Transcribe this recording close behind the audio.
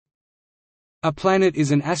A planet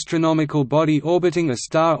is an astronomical body orbiting a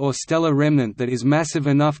star or stellar remnant that is massive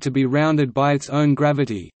enough to be rounded by its own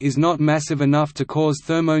gravity, is not massive enough to cause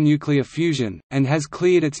thermonuclear fusion, and has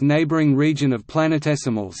cleared its neighboring region of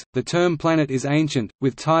planetesimals. The term planet is ancient,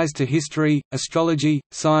 with ties to history, astrology,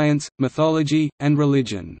 science, mythology, and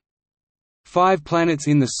religion. 5 planets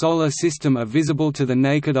in the Solar System are visible to the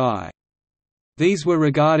naked eye. These were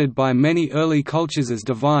regarded by many early cultures as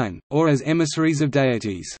divine, or as emissaries of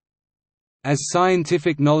deities. As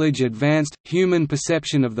scientific knowledge advanced, human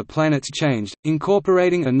perception of the planets changed,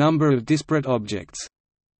 incorporating a number of disparate objects.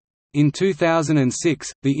 In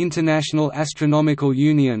 2006, the International Astronomical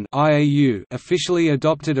Union (IAU) officially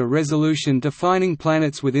adopted a resolution defining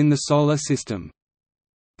planets within the Solar System.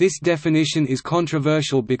 This definition is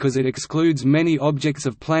controversial because it excludes many objects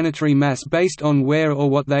of planetary mass based on where or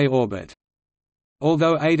what they orbit.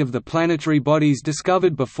 Although 8 of the planetary bodies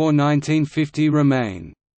discovered before 1950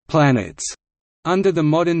 remain planets under the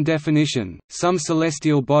modern definition, some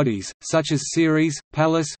celestial bodies, such as Ceres,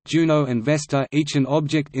 Pallas, Juno and Vesta, each an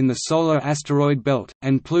object in the solar asteroid belt,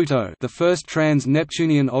 and Pluto, the first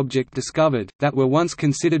trans-Neptunian object discovered, that were once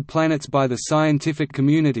considered planets by the scientific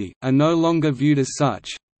community, are no longer viewed as such.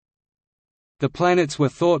 The planets were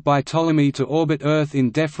thought by Ptolemy to orbit Earth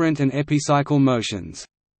in deferent and epicycle motions.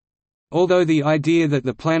 Although the idea that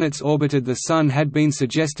the planets orbited the Sun had been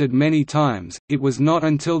suggested many times, it was not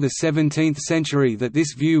until the 17th century that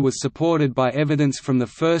this view was supported by evidence from the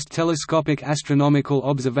first telescopic astronomical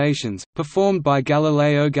observations, performed by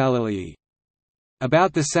Galileo Galilei.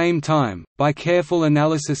 About the same time, by careful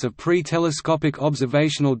analysis of pre-telescopic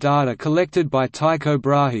observational data collected by Tycho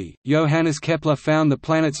Brahe, Johannes Kepler found the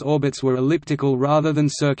planets' orbits were elliptical rather than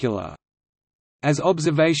circular. As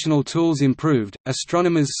observational tools improved,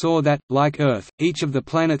 astronomers saw that, like Earth, each of the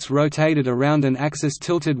planets rotated around an axis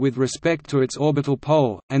tilted with respect to its orbital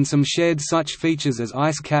pole, and some shared such features as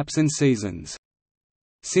ice caps and seasons.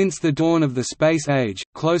 Since the dawn of the space age,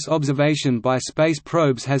 close observation by space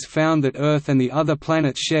probes has found that Earth and the other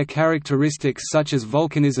planets share characteristics such as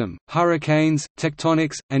volcanism, hurricanes,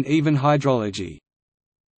 tectonics, and even hydrology.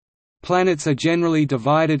 Planets are generally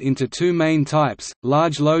divided into 2 main types,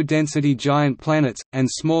 large low-density giant planets, and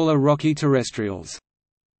smaller rocky terrestrials.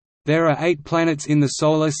 There are 8 planets in the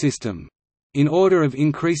Solar System. In order of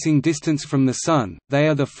increasing distance from the Sun, they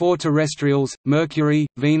are the 4 terrestrials, Mercury,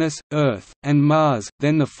 Venus, Earth, and Mars,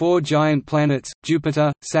 then the 4 giant planets,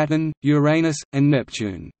 Jupiter, Saturn, Uranus, and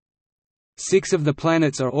Neptune. 6 of the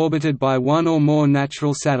planets are orbited by 1 or more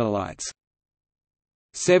natural satellites.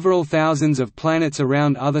 Several thousands of planets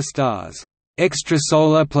around other stars,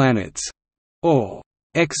 extrasolar planets, or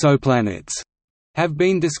exoplanets, have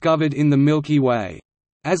been discovered in the Milky Way.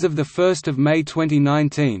 As of 1 May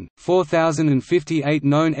 2019, 4,058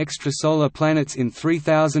 known extrasolar planets in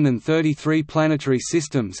 3,033 planetary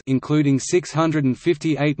systems, including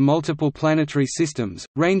 658 multiple planetary systems,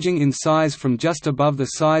 ranging in size from just above the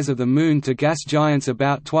size of the Moon to gas giants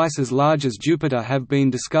about twice as large as Jupiter, have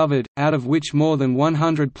been discovered, out of which more than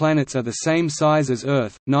 100 planets are the same size as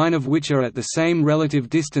Earth, 9 of which are at the same relative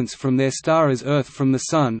distance from their star as Earth from the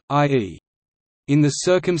Sun, i.e., in the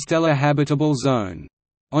circumstellar habitable zone.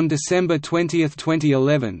 On December 20,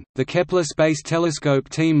 2011, the Kepler Space Telescope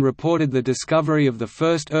team reported the discovery of the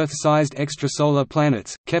first Earth-sized extrasolar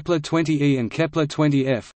planets, Kepler-20e and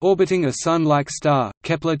Kepler-20f, orbiting a Sun-like star,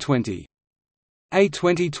 Kepler-20. A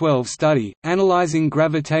 2012 study, analyzing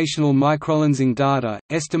gravitational microlensing data,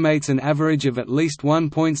 estimates an average of at least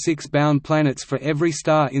 1.6 bound planets for every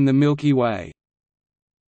star in the Milky Way.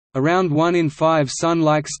 Around 1 in 5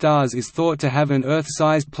 Sun-like stars is thought to have an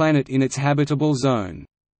Earth-sized planet in its habitable zone.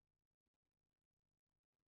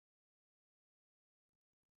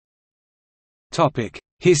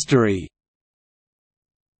 History.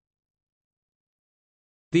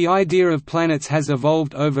 The idea of planets has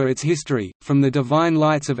evolved over its history, from the divine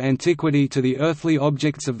lights of antiquity to the earthly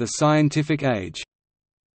objects of the scientific age.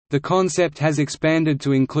 The concept has expanded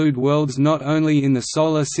to include worlds not only in the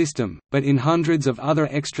Solar System, but in hundreds of other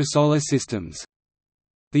extrasolar systems.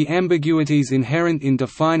 The ambiguities inherent in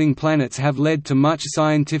defining planets have led to much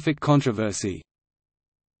scientific controversy.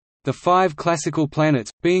 The 5 classical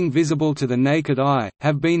planets, being visible to the naked eye,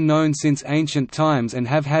 have been known since ancient times and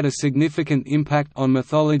have had a significant impact on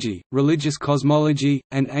mythology, religious cosmology,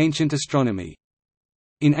 and ancient astronomy.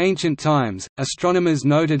 In ancient times, astronomers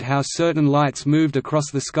noted how certain lights moved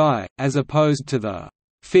across the sky, as opposed to the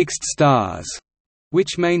fixed stars,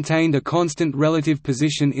 which maintained a constant relative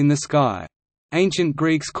position in the sky. Ancient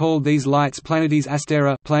Greeks called these lights planetes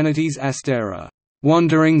astera,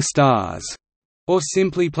 wandering stars, or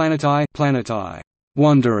simply planetae,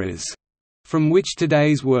 wanderers, from which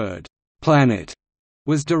today's word planet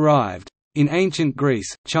was derived. In ancient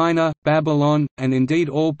Greece, China, Babylon, and indeed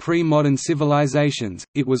all pre-modern civilizations,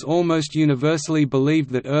 it was almost universally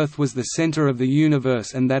believed that Earth was the center of the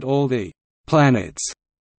universe and that all the planets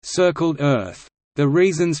circled Earth. The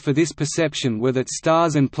reasons for this perception were that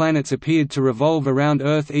stars and planets appeared to revolve around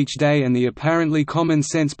Earth each day and the apparently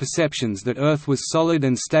common-sense perceptions that Earth was solid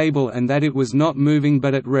and stable and that it was not moving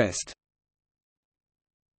but at rest.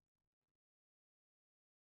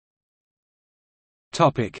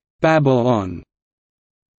 Babylon.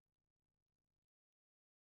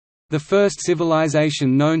 The first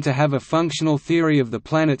civilization known to have a functional theory of the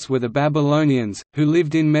planets were the Babylonians, who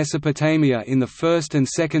lived in Mesopotamia in the 1st and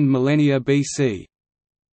 2nd millennia BC.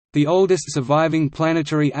 The oldest surviving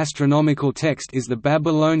planetary astronomical text is the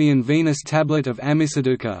Babylonian Venus tablet of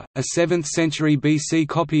Ammisaduqa, a 7th century BC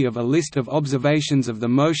copy of a list of observations of the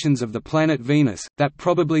motions of the planet Venus, that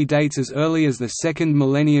probably dates as early as the 2nd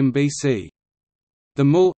millennium BC. The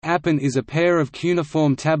Mul-Appen is a pair of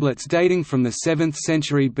cuneiform tablets dating from the 7th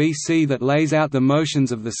century BC that lays out the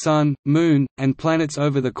motions of the Sun, Moon, and planets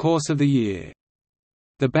over the course of the year.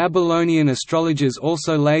 The Babylonian astrologers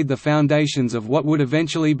also laid the foundations of what would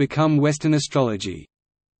eventually become Western astrology.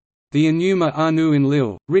 The Enuma Anu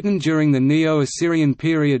Enlil, written during the Neo-Assyrian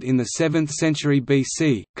period in the 7th century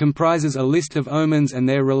BC, comprises a list of omens and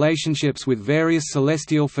their relationships with various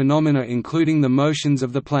celestial phenomena including the motions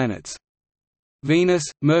of the planets. Venus,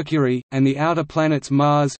 Mercury, and the outer planets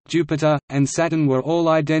Mars, Jupiter, and Saturn were all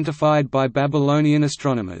identified by Babylonian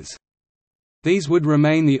astronomers. These would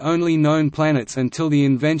remain the only known planets until the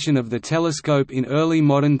invention of the telescope in early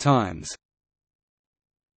modern times.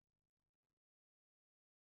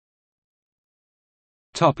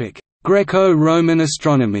 Greco-Roman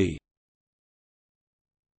astronomy.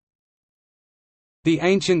 The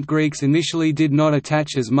ancient Greeks initially did not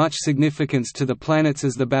attach as much significance to the planets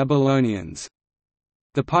as the Babylonians.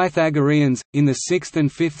 The Pythagoreans, in the 6th and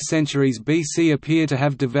 5th centuries BC appear to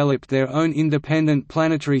have developed their own independent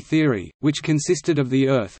planetary theory, which consisted of the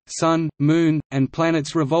Earth, Sun, Moon, and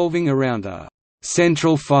planets revolving around a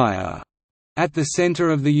 «central fire» at the center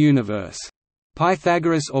of the universe.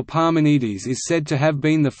 Pythagoras or Parmenides is said to have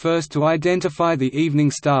been the first to identify the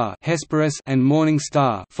evening star Hesperus and morning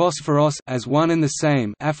star Phosphoros as one and the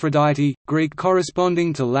same, Aphrodite, Greek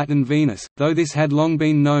corresponding to Latin Venus, though this had long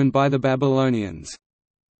been known by the Babylonians.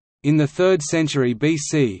 In the 3rd century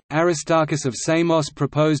BC, Aristarchus of Samos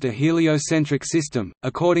proposed a heliocentric system,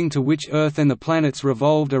 according to which Earth and the planets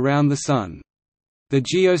revolved around the Sun. The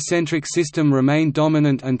geocentric system remained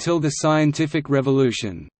dominant until the scientific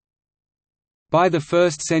revolution. By the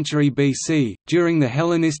 1st century BC, during the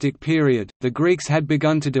Hellenistic period, the Greeks had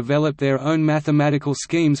begun to develop their own mathematical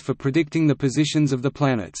schemes for predicting the positions of the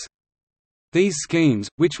planets. These schemes,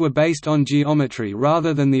 which were based on geometry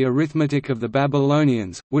rather than the arithmetic of the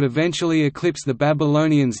Babylonians, would eventually eclipse the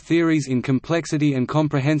Babylonians' theories in complexity and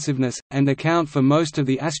comprehensiveness, and account for most of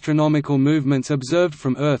the astronomical movements observed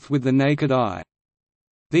from Earth with the naked eye.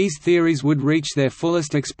 These theories would reach their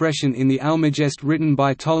fullest expression in the Almagest written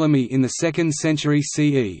by Ptolemy in the 2nd century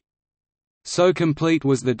CE. So complete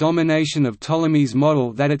was the domination of Ptolemy's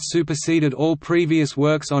model that it superseded all previous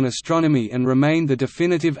works on astronomy and remained the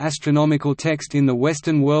definitive astronomical text in the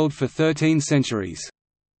Western world for 13 centuries.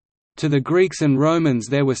 To the Greeks and Romans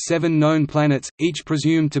there were 7 known planets, each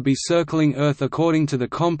presumed to be circling Earth according to the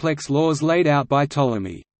complex laws laid out by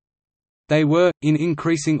Ptolemy. They were, in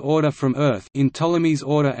increasing order from Earth in Ptolemy's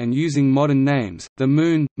order and using modern names, the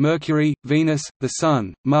Moon, Mercury, Venus, the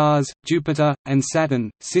Sun, Mars, Jupiter, and Saturn.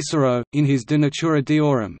 Cicero, in his De Natura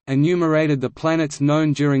Deorum, enumerated the planets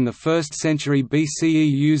known during the 1st century BCE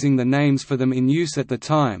using the names for them in use at the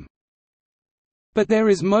time. But there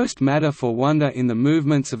is most matter for wonder in the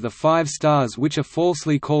movements of the 5 stars which are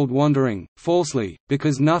falsely called wandering, falsely,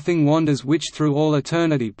 because nothing wanders which through all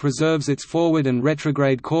eternity preserves its forward and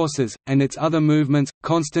retrograde courses, and its other movements,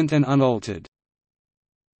 constant and unaltered.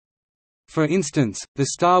 For instance, the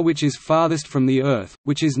star which is farthest from the Earth,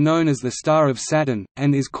 which is known as the star of Saturn,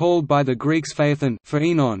 and is called by the Greeks Phaethon,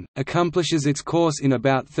 Phaenon, accomplishes its course in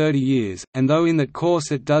about 30 years, and though in that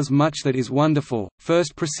course it does much that is wonderful,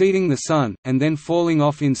 first preceding the Sun, and then falling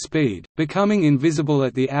off in speed, becoming invisible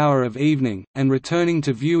at the hour of evening, and returning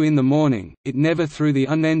to view in the morning, it never through the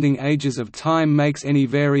unending ages of time makes any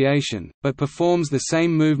variation, but performs the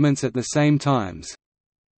same movements at the same times.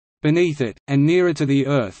 Beneath it, and nearer to the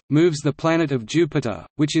Earth, moves the planet of Jupiter,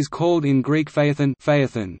 which is called in Greek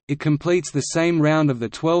Phaethon. It completes the same round of the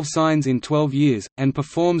 12 signs in 12 years, and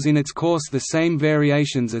performs in its course the same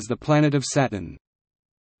variations as the planet of Saturn.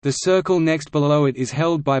 The circle next below it is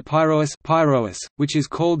held by Pyroeus, which is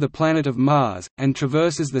called the planet of Mars, and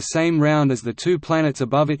traverses the same round as the two planets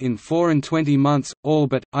above it in 4 and 20 months, all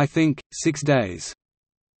but, I think, 6 days.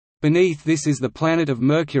 Beneath this is the planet of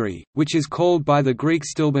Mercury, which is called by the Greek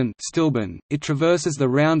stilbon. It traverses the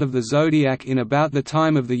round of the zodiac in about the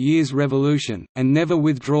time of the year's revolution, and never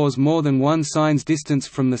withdraws more than one sign's distance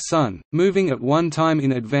from the Sun, moving at one time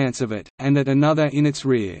in advance of it, and at another in its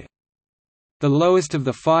rear. The lowest of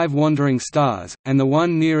the 5 wandering stars, and the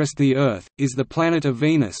one nearest the Earth, is the planet of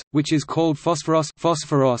Venus, which is called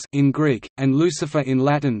Phosphoros in Greek, and Lucifer in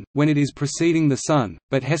Latin, when it is preceding the Sun,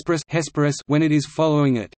 but Hesperus when it is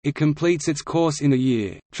following it. It completes its course in a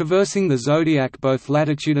year, traversing the zodiac both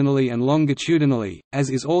latitudinally and longitudinally,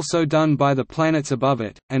 as is also done by the planets above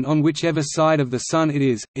it, and on whichever side of the Sun it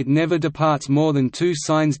is, it never departs more than 2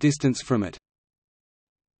 signs' distance from it.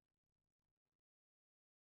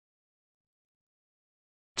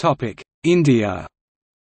 India.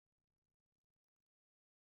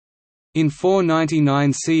 In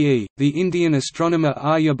 499 CE, the Indian astronomer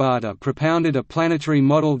Aryabhata propounded a planetary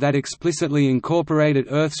model that explicitly incorporated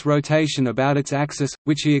Earth's rotation about its axis,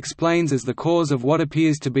 which he explains as the cause of what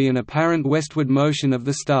appears to be an apparent westward motion of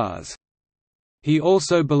the stars. He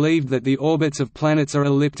also believed that the orbits of planets are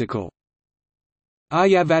elliptical.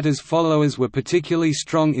 Aryabhata's followers were particularly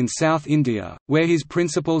strong in South India, where his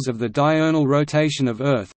principles of the diurnal rotation of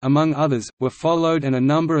Earth, among others, were followed and a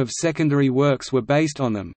number of secondary works were based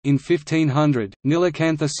on them. In 1500,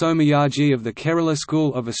 Nilakantha Somayaji of the Kerala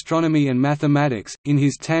School of Astronomy and Mathematics, in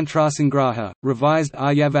his Tantrasangraha, revised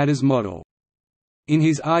Aryabhata's model. In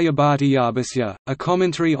his Aryabhatiyabhasya, a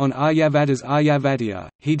commentary on Aryabhata's Aryabhatiya,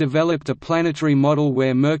 he developed a planetary model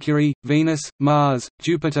where Mercury, Venus, Mars,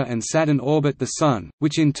 Jupiter and Saturn orbit the Sun,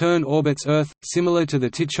 which in turn orbits Earth, similar to the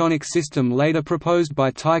Tychonic system later proposed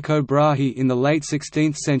by Tycho Brahe in the late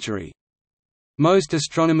 16th century. Most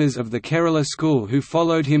astronomers of the Kerala school who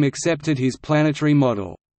followed him accepted his planetary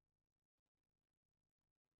model.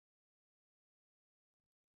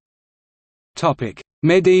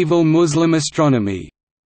 Medieval Muslim astronomy.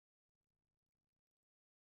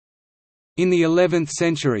 In the 11th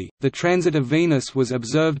century, the transit of Venus was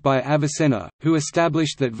observed by Avicenna, who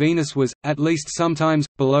established that Venus was, at least sometimes,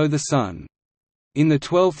 below the Sun. In the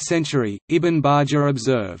 12th century, Ibn Bajjah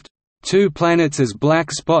observed, "2 planets as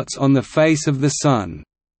black spots on the face of the Sun",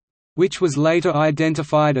 which was later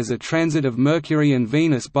identified as a transit of Mercury and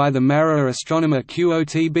Venus by the Maragha astronomer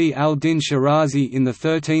Qutb al-Din Shirazi in the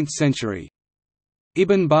 13th century.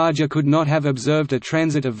 Ibn Bajjah could not have observed a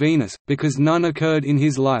transit of Venus, because none occurred in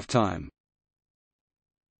his lifetime.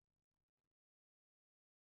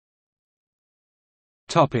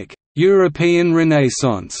 European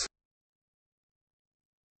Renaissance.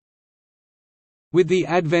 With the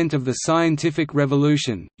advent of the scientific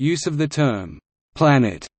revolution, use of the term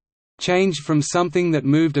 «planet» changed from something that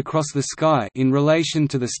moved across the sky in relation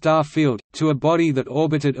to the star field, to a body that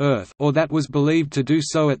orbited Earth or that was believed to do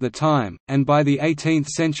so at the time, and by the 18th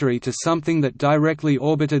century to something that directly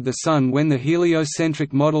orbited the Sun when the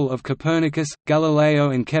heliocentric model of Copernicus, Galileo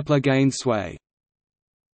and Kepler gained sway.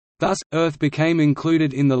 Thus, Earth became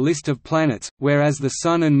included in the list of planets, whereas the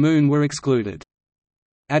Sun and Moon were excluded.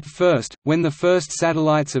 At first, when the first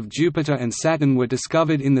satellites of Jupiter and Saturn were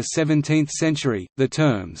discovered in the 17th century, the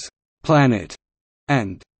terms «planet»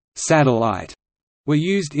 and «satellite» were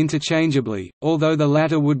used interchangeably, although the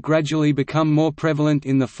latter would gradually become more prevalent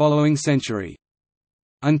in the following century.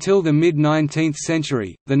 Until the mid-19th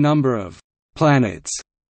century, the number of «planets»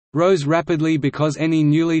 rose rapidly because any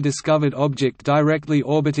newly discovered object directly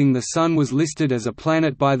orbiting the Sun was listed as a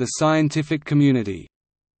planet by the scientific community.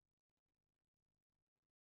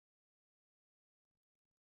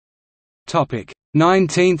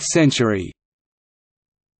 19th century.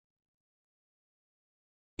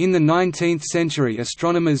 In the 19th century,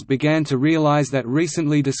 astronomers began to realize that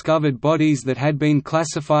recently discovered bodies that had been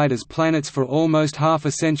classified as planets for almost half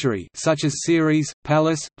a century, such as Ceres,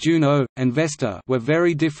 Pallas, Juno, and Vesta, were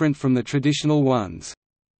very different from the traditional ones.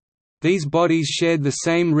 These bodies shared the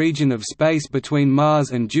same region of space between Mars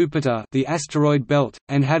and Jupiter, the asteroid belt,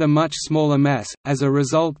 and had a much smaller mass. As a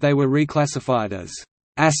result, they were reclassified as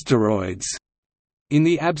asteroids. In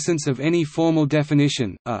the absence of any formal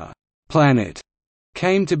definition, a planet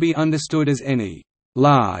came to be understood as any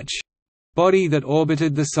large body that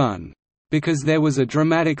orbited the Sun. Because there was a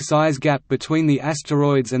dramatic size gap between the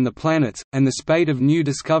asteroids and the planets, and the spate of new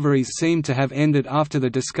discoveries seemed to have ended after the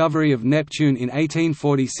discovery of Neptune in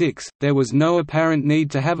 1846, there was no apparent need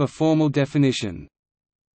to have a formal definition.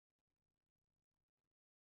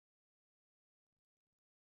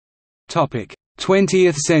 Topic: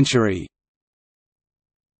 20th century.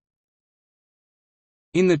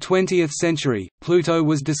 In the 20th century, Pluto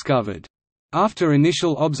was discovered. After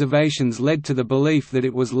initial observations led to the belief that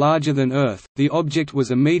it was larger than Earth, the object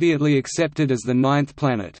was immediately accepted as the ninth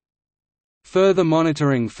planet. Further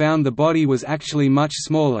monitoring found the body was actually much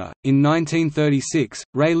smaller. In 1936,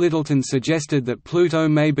 Ray Littleton suggested that Pluto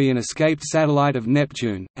may be an escaped satellite of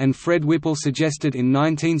Neptune, and Fred Whipple suggested in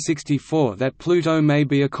 1964 that Pluto may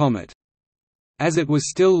be a comet. As it was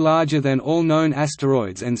still larger than all known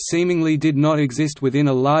asteroids and seemingly did not exist within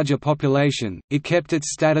a larger population, it kept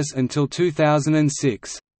its status until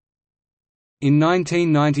 2006. In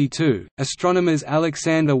 1992, astronomers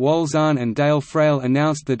Alexander Wolzahn and Dale Frail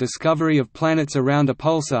announced the discovery of planets around a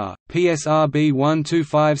pulsar, PSRB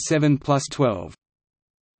 1257+12.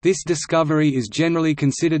 This discovery is generally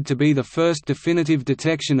considered to be the first definitive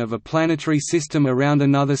detection of a planetary system around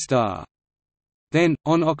another star. Then,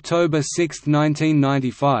 on October 6,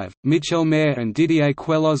 1995, Michel Mayor and Didier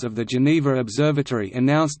Queloz of the Geneva Observatory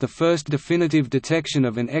announced the first definitive detection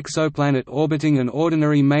of an exoplanet orbiting an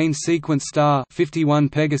ordinary main sequence star 51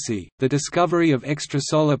 Pegasi. The discovery of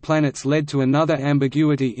extrasolar planets led to another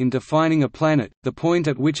ambiguity in defining a planet, the point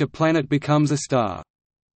at which a planet becomes a star.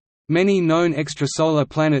 Many known extrasolar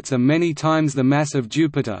planets are many times the mass of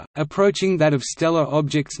Jupiter, approaching that of stellar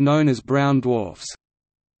objects known as brown dwarfs.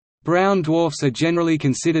 Brown dwarfs are generally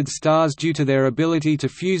considered stars due to their ability to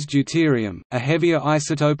fuse deuterium, a heavier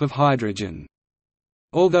isotope of hydrogen.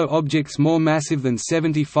 Although objects more massive than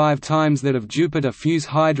 75 times that of Jupiter fuse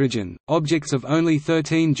hydrogen, objects of only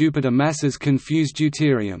 13 Jupiter masses can fuse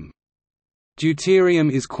deuterium.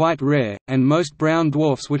 Deuterium is quite rare, and most brown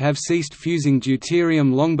dwarfs would have ceased fusing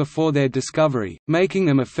deuterium long before their discovery, making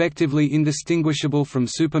them effectively indistinguishable from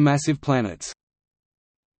supermassive planets.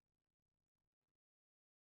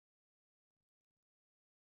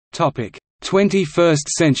 21st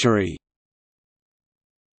century.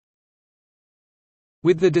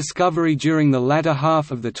 With the discovery during the latter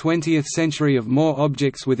half of the 20th century of more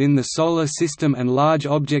objects within the Solar System and large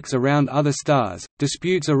objects around other stars,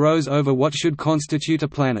 disputes arose over what should constitute a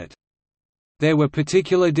planet. There were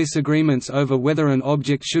particular disagreements over whether an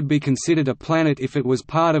object should be considered a planet if it was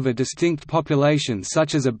part of a distinct population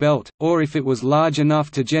such as a belt, or if it was large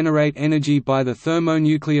enough to generate energy by the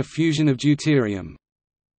thermonuclear fusion of deuterium.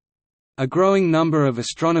 A growing number of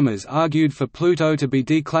astronomers argued for Pluto to be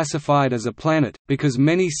declassified as a planet, because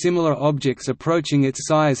many similar objects approaching its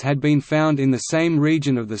size had been found in the same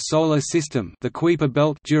region of the Solar System, the Kuiper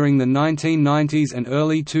Belt, during the 1990s and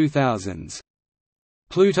early 2000s.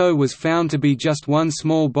 Pluto was found to be just one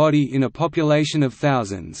small body in a population of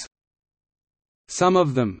thousands. Some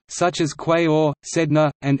of them, such as Quaoar,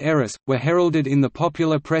 Sedna, and Eris, were heralded in the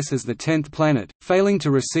popular press as the 10th planet, failing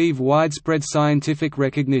to receive widespread scientific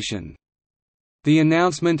recognition. The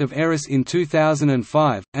announcement of Eris in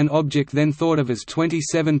 2005, an object then thought of as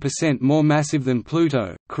 27% more massive than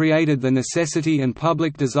Pluto, created the necessity and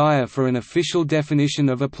public desire for an official definition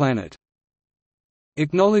of a planet.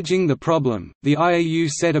 Acknowledging the problem, the IAU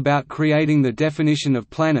set about creating the definition of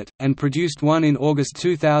planet, and produced one in August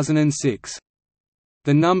 2006.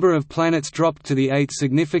 The number of planets dropped to the 8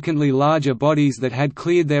 significantly larger bodies that had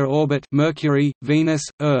cleared their orbit: Mercury, Venus,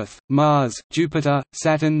 Earth, Mars, Jupiter,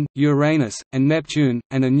 Saturn, Uranus, and Neptune,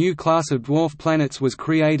 and a new class of dwarf planets was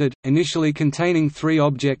created, initially containing 3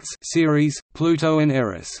 objects: Ceres, Pluto and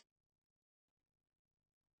Eris.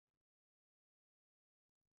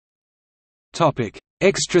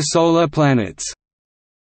 Extrasolar planets.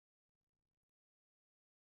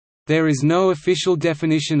 There is no official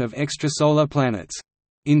definition of extrasolar planets.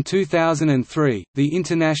 In 2003, the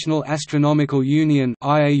International Astronomical Union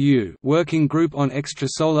 (IAU) Working Group on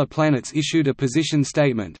Extrasolar Planets issued a position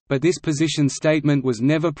statement, but this position statement was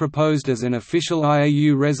never proposed as an official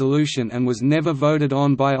IAU resolution and was never voted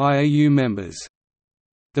on by IAU members.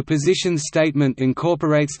 The position statement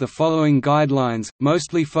incorporates the following guidelines,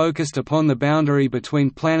 mostly focused upon the boundary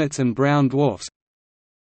between planets and brown dwarfs.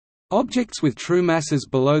 Objects with true masses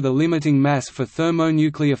below the limiting mass for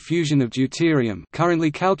thermonuclear fusion of deuterium, currently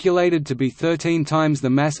calculated to be 13 times the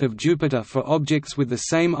mass of Jupiter for objects with the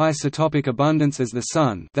same isotopic abundance as the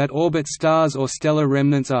Sun, that orbit stars or stellar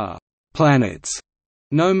remnants, are planets,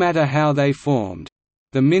 no matter how they formed.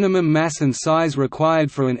 The minimum mass and size required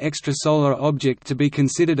for an extrasolar object to be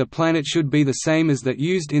considered a planet should be the same as that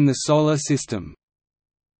used in the Solar System.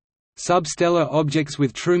 Substellar objects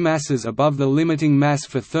with true masses above the limiting mass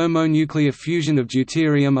for thermonuclear fusion of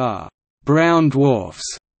deuterium are brown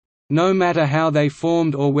dwarfs, no matter how they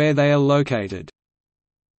formed or where they are located.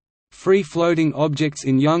 Free-floating objects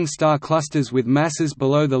in young star clusters with masses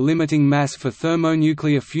below the limiting mass for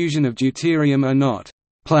thermonuclear fusion of deuterium are not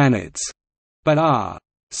planets, but are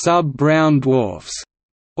sub-brown dwarfs.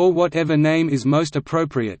 or whatever name is most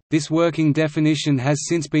appropriate. This working definition has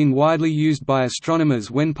since been widely used by astronomers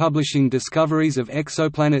when publishing discoveries of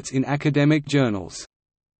exoplanets in academic journals.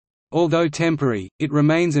 Although temporary, it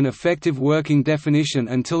remains an effective working definition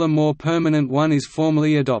until a more permanent one is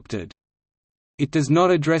formally adopted. It does not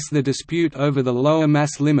address the dispute over the lower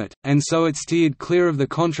mass limit, and so it steered clear of the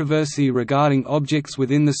controversy regarding objects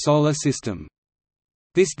within the Solar System.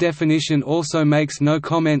 This definition also makes no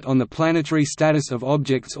comment on the planetary status of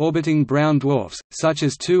objects orbiting brown dwarfs, such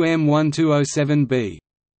as 2M1207b.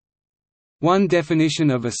 One definition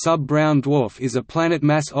of a sub-brown dwarf is a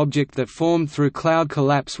planet-mass object that formed through cloud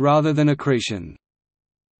collapse rather than accretion.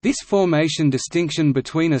 This formation distinction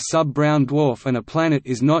between a sub-brown dwarf and a planet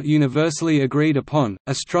is not universally agreed upon.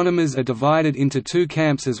 Astronomers are divided into two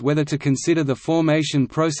camps as whether to consider the formation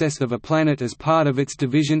process of a planet as part of its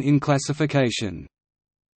division in classification.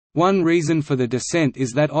 One reason for the dissent is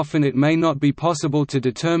that often it may not be possible to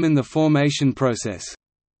determine the formation process.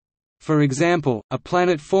 For example, a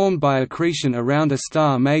planet formed by accretion around a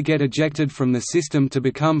star may get ejected from the system to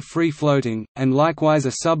become free-floating, and likewise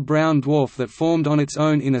a sub-brown dwarf that formed on its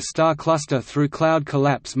own in a star cluster through cloud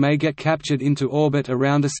collapse may get captured into orbit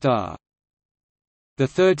around a star. The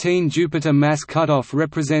 13 Jupiter mass cutoff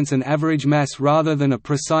represents an average mass rather than a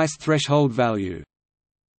precise threshold value.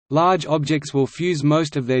 Large objects will fuse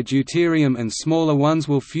most of their deuterium and smaller ones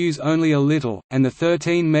will fuse only a little, and the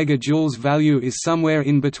 13 megajoules value is somewhere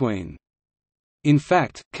in between. In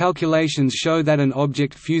fact, calculations show that an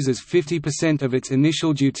object fuses 50% of its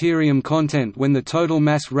initial deuterium content when the total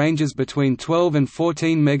mass ranges between 12 and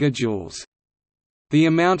 14 megajoules. The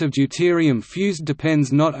amount of deuterium fused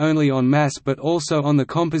depends not only on mass but also on the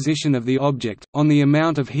composition of the object, on the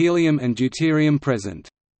amount of helium and deuterium present.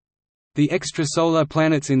 The Extrasolar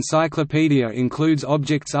Planets Encyclopedia includes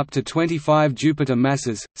objects up to 25 Jupiter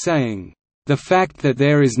masses, saying, "The fact that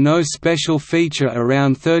there is no special feature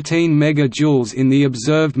around 13 megajoules in the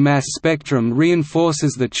observed mass spectrum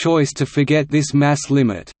reinforces the choice to forget this mass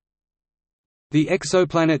limit." The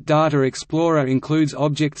Exoplanet Data Explorer includes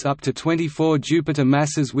objects up to 24 Jupiter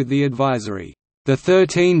masses with the advisory, "The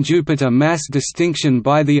 13 Jupiter mass distinction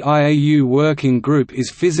by the IAU Working Group is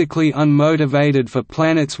physically unmotivated for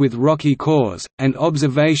planets with rocky cores, and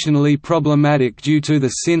observationally problematic due to the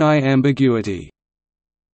Sinai ambiguity."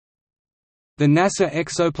 The NASA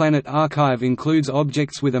Exoplanet Archive includes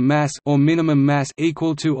objects with a mass or minimum mass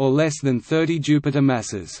equal to or less than 30 Jupiter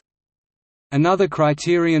masses. Another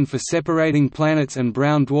criterion for separating planets and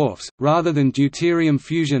brown dwarfs, rather than deuterium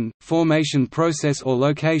fusion, formation process or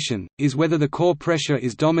location, is whether the core pressure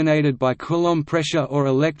is dominated by Coulomb pressure or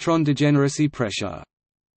electron degeneracy pressure.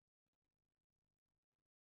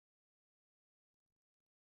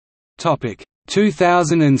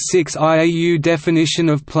 2006 IAU definition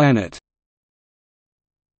of planet.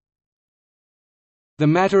 The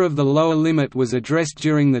matter of the lower limit was addressed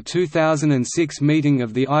during the 2006 meeting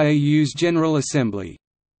of the IAU's General Assembly.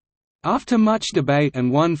 After much debate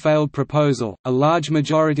and one failed proposal, a large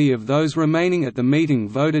majority of those remaining at the meeting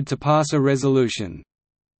voted to pass a resolution.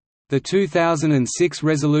 The 2006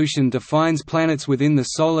 resolution defines planets within the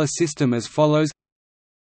Solar System as follows: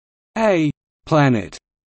 A planet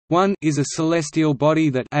 1 is a celestial body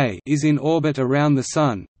that A is in orbit around the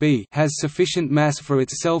Sun, B has sufficient mass for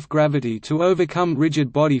its self-gravity to overcome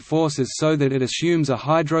rigid body forces so that it assumes a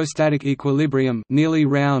hydrostatic equilibrium nearly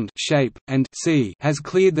round shape, and C has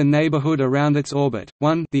cleared the neighborhood around its orbit.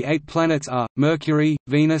 1. The 8 planets are Mercury,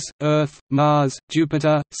 Venus, Earth, Mars,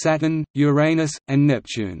 Jupiter, Saturn, Uranus, and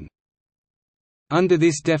Neptune. Under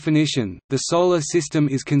this definition, the Solar System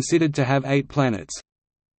is considered to have 8 planets.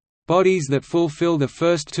 Bodies that fulfill the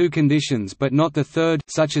first two conditions but not the third,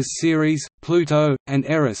 such as Ceres, Pluto, and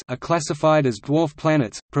Eris, are classified as dwarf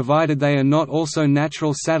planets, provided they are not also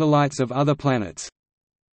natural satellites of other planets.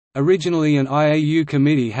 Originally an IAU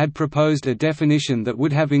committee had proposed a definition that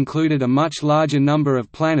would have included a much larger number of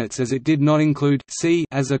planets as it did not include C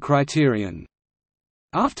as a criterion.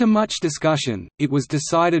 After much discussion, it was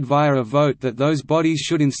decided via a vote that those bodies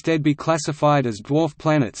should instead be classified as dwarf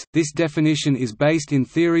planets. This definition is based in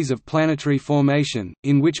theories of planetary formation,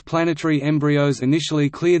 in which planetary embryos initially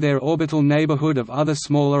clear their orbital neighborhood of other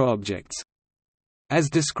smaller objects. As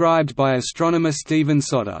described by astronomer Stephen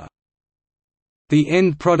Soter, the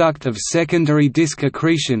end product of secondary disk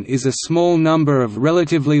accretion is a small number of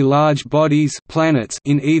relatively large bodies planets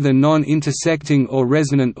in either non-intersecting or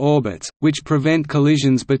resonant orbits, which prevent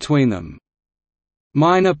collisions between them.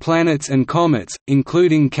 Minor planets and comets,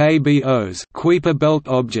 including KBOs Kuiper belt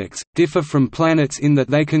objects, differ from planets in that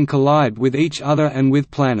they can collide with each other and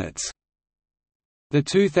with planets. The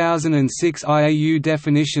 2006 IAU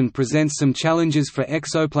definition presents some challenges for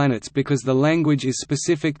exoplanets because the language is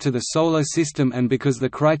specific to the Solar System and because the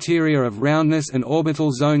criteria of roundness and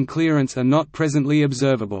orbital zone clearance are not presently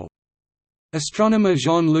observable. Astronomer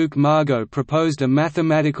Jean-Luc Margot proposed a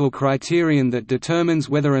mathematical criterion that determines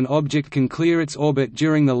whether an object can clear its orbit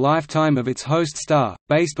during the lifetime of its host star,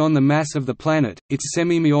 based on the mass of the planet, its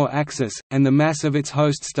semi-major axis, and the mass of its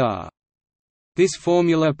host star. This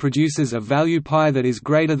formula produces a value π that is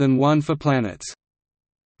greater than 1 for planets.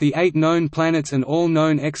 The 8 known planets and all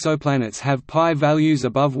known exoplanets have π values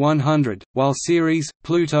above 100, while Ceres,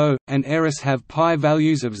 Pluto, and Eris have π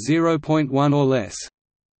values of 0.1 or less.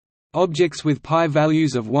 Objects with π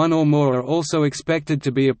values of 1 or more are also expected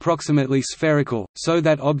to be approximately spherical, so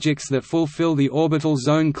that objects that fulfill the orbital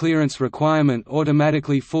zone clearance requirement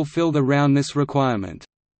automatically fulfill the roundness requirement.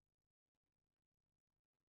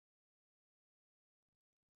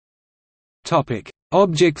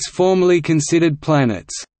 Objects formerly considered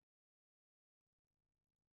planets.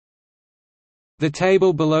 The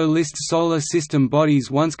table below lists Solar System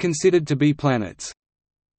bodies once considered to be planets.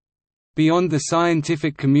 Beyond the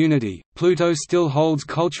scientific community, Pluto still holds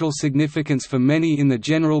cultural significance for many in the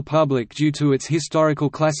general public due to its historical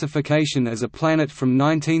classification as a planet from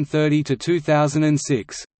 1930 to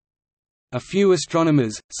 2006. A few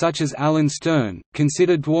astronomers, such as Alan Stern,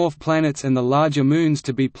 consider dwarf planets and the larger moons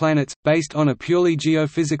to be planets, based on a purely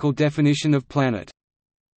geophysical definition of planet.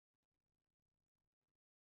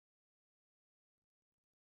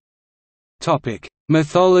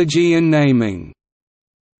 Mythology and naming.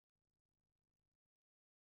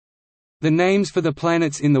 The names for the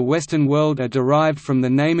planets in the Western world are derived from the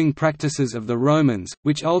naming practices of the Romans,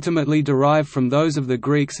 which ultimately derive from those of the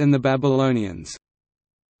Greeks and the Babylonians.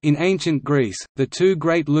 In ancient Greece, the two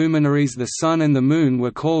great luminaries the Sun and the Moon were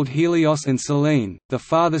called Helios and Selene, the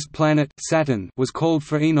farthest planet Saturn was called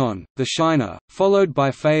Phaenon, the shiner, followed by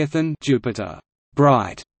Phaethon Jupiter,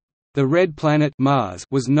 bright. The red planet Mars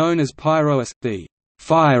was known as Pyroeus, the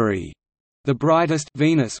fiery. The brightest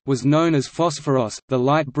Venus was known as Phosphoros, the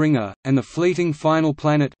light bringer, and the fleeting final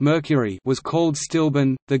planet Mercury was called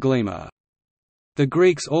Stilben, the gleamer. The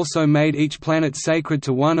Greeks also made each planet sacred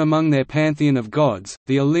to one among their pantheon of gods.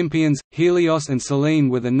 The Olympians, Helios and Selene,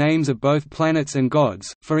 were the names of both planets and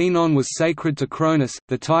gods. Phaenon was sacred to Cronus,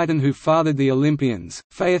 the Titan who fathered the Olympians.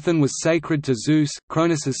 Phaethon was sacred to Zeus,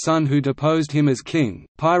 Cronus's son who deposed him as king.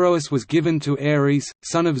 Pyroeus was given to Ares,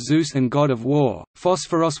 son of Zeus and god of war.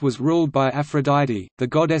 Phosphoros was ruled by Aphrodite, the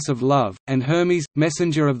goddess of love, and Hermes,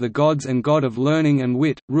 messenger of the gods and god of learning and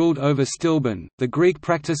wit, ruled over Stilben. The Greek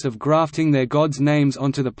practice of grafting their gods' names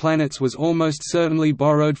onto the planets was almost certainly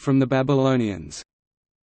borrowed from the Babylonians.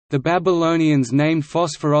 The Babylonians named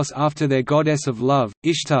Phosphoros after their goddess of love,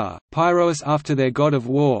 Ishtar, Pyroeus after their god of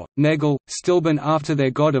war, Negel, Stilben after their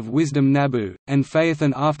god of wisdom Nabu, and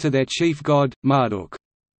Phaethon after their chief god, Marduk.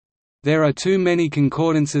 There are too many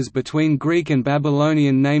concordances between Greek and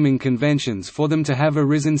Babylonian naming conventions for them to have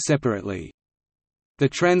arisen separately. The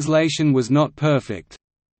translation was not perfect.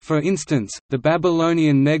 For instance, the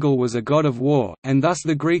Babylonian Negel was a god of war, and thus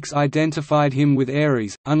the Greeks identified him with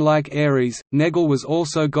Ares. Unlike Ares, Negel was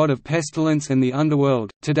also god of pestilence and the underworld.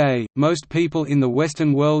 Today, most people in the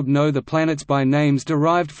Western world know the planets by names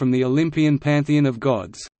derived from the Olympian pantheon of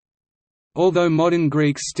gods. Although modern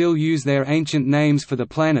Greeks still use their ancient names for the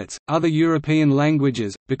planets, other European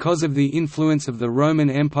languages, because of the influence of the Roman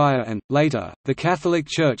Empire and, later, the Catholic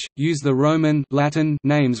Church, use the Roman Latin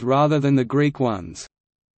names rather than the Greek ones.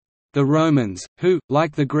 The Romans, who,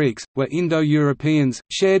 like the Greeks, were Indo-Europeans,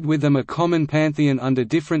 shared with them a common pantheon under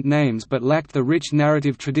different names but lacked the rich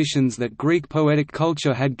narrative traditions that Greek poetic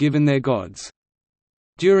culture had given their gods.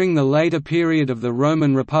 During the later period of the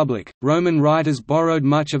Roman Republic, Roman writers borrowed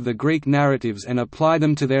much of the Greek narratives and applied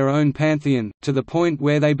them to their own pantheon, to the point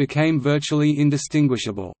where they became virtually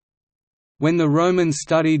indistinguishable. When the Romans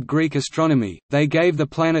studied Greek astronomy, they gave the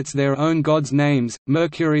planets their own gods' names: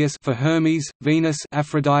 Mercurius for Hermes, Venus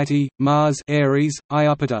Aphrodite, Mars Ares,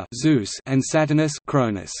 Iupiter Zeus, and Saturnus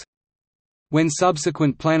Cronus. When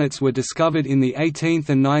subsequent planets were discovered in the 18th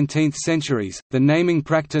and 19th centuries, the naming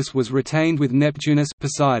practice was retained with Neptunus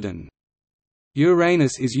Poseidon.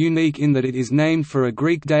 Uranus is unique in that it is named for a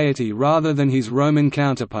Greek deity rather than his Roman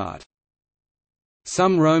counterpart.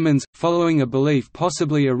 Some Romans, following a belief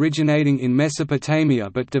possibly originating in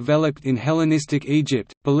Mesopotamia but developed in Hellenistic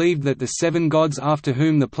Egypt, believed that the 7 gods after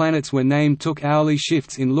whom the planets were named took hourly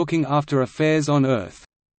shifts in looking after affairs on Earth.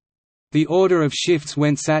 The order of shifts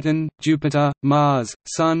went Saturn, Jupiter, Mars,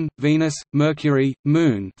 Sun, Venus, Mercury,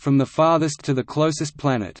 Moon, from the farthest to the closest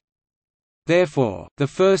planet. Therefore, the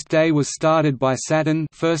first day was started by Saturn,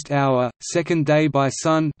 first hour, second day by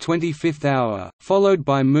Sun, 25th hour, followed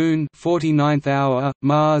by Moon, 49th hour,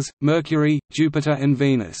 Mars, Mercury, Jupiter and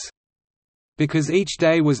Venus. Because each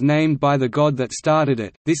day was named by the god that started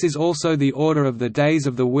it, this is also the order of the days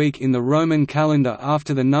of the week in the Roman calendar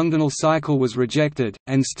after the nundinal cycle was rejected,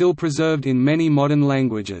 and still preserved in many modern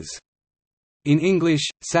languages. In English,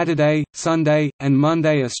 Saturday, Sunday, and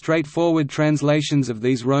Monday are straightforward translations of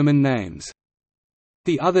these Roman names.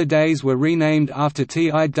 The other days were renamed after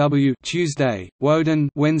Tiw Tuesday, Woden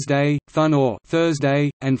Wednesday, Thun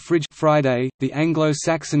Thursday, and Frigg Friday. The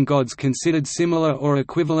Anglo-Saxon gods considered similar or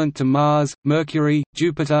equivalent to Mars, Mercury,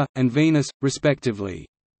 Jupiter, and Venus, respectively.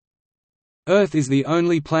 Earth is the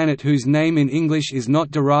only planet whose name in English is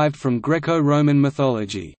not derived from Greco-Roman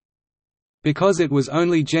mythology. Because it was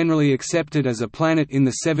only generally accepted as a planet in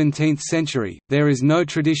the 17th century, there is no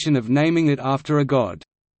tradition of naming it after a god.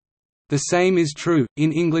 The same is true,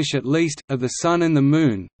 in English at least, of the Sun and the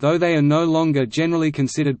Moon, though they are no longer generally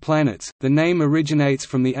considered planets. The name originates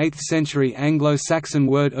from the 8th century Anglo-Saxon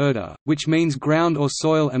word erda, which means ground or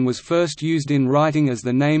soil and was first used in writing as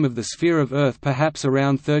the name of the sphere of Earth perhaps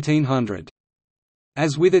around 1300.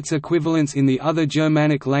 As with its equivalents in the other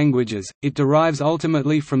Germanic languages, it derives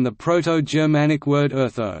ultimately from the Proto-Germanic word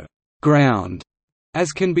eartho, ground,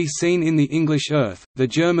 as can be seen in the English earth, the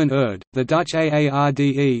German erd, the Dutch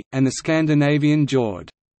aarde, and the Scandinavian jord.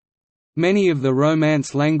 Many of the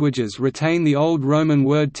Romance languages retain the Old Roman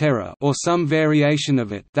word terra or some variation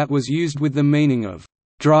of it that was used with the meaning of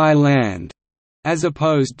dry land, as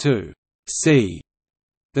opposed to sea.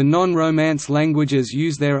 The non-Romance languages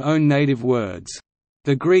use their own native words.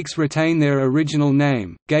 The Greeks retain their original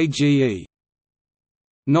name, ge.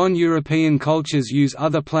 Non-European cultures use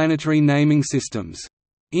other planetary naming systems.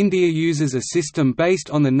 India uses a system based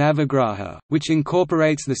on the Navagraha, which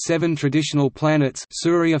incorporates the 7 traditional planets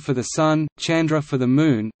Surya for the Sun, Chandra for the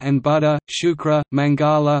Moon, and Buddha, Shukra,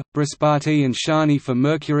 Mangala, Brihaspati and Shani for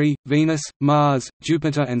Mercury, Venus, Mars,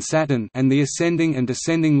 Jupiter and Saturn, and the ascending and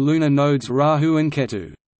descending lunar nodes Rahu and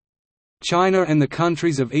Ketu. China and the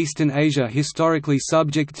countries of Eastern Asia historically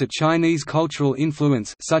subject to Chinese cultural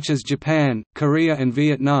influence such as Japan, Korea and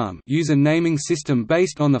Vietnam use a naming system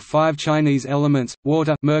based on the 5 Chinese elements,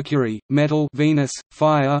 water Mercury, metal Venus,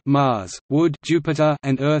 fire Mars, wood Jupiter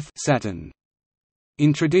and earth Saturn.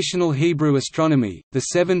 In traditional Hebrew astronomy, the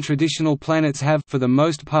 7 traditional planets have for the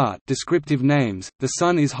most part descriptive names. The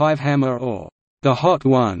Sun is Hivhammer or the Hot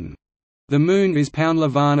One. The Moon is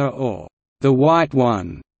Poundlavana or the White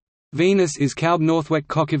One. Venus is Kaub-Northwek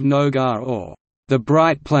Kokiv Nogar or the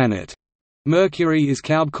Bright Planet. Mercury is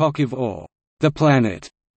Kaub-Kokiv or the Planet.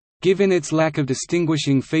 Given its lack of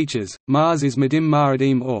distinguishing features, Mars is Madim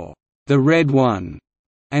Maradim or the Red One,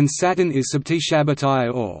 and Saturn is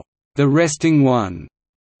Sabtishabatai or the Resting One,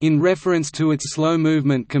 in reference to its slow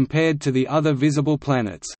movement compared to the other visible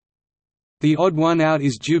planets. The odd one out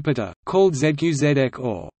is Jupiter, called Zqzedek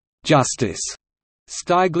or Justice.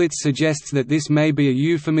 Stieglitz suggests that this may be a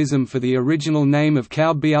euphemism for the original name of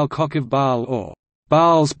Kaub-Bial Kokiv Baal or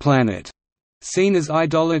Baal's planet, seen as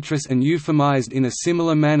idolatrous and euphemized in a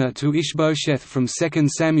similar manner to Ishbosheth from 2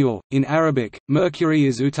 Samuel. In Arabic, Mercury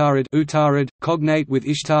is Utarid, cognate with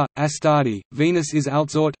Ishtar, Astarte. Venus is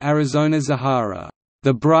Altzort, Arizona Zahara,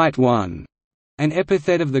 the Bright One, an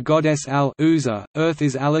epithet of the goddess Al-Uza. Earth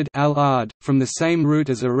is Alad, Al-Ard, from the same root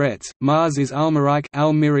as Eretz. Mars is Al-Miraik,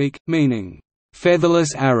 Al-Mirik, meaning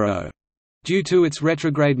featherless arrow, due to its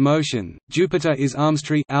retrograde motion. Jupiter is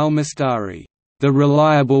Armstree, Al-Mastari, the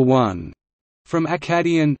reliable one, from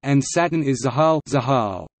Akkadian, and Saturn is Zahal,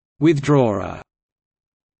 Zahal, withdrawer.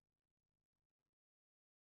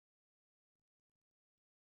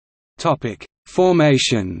 Topic: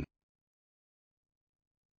 Formation.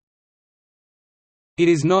 It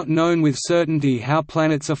is not known with certainty how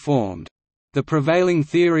planets are formed. The prevailing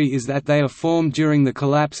theory is that they are formed during the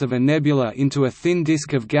collapse of a nebula into a thin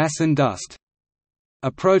disk of gas and dust.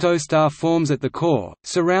 A protostar forms at the core,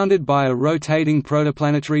 surrounded by a rotating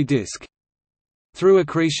protoplanetary disk. Through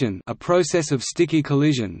accretion, a process of sticky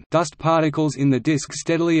collision, dust particles in the disk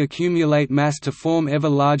steadily accumulate mass to form ever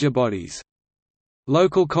larger bodies.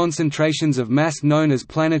 Local concentrations of mass known as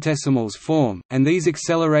planetesimals form, and these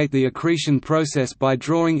accelerate the accretion process by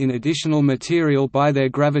drawing in additional material by their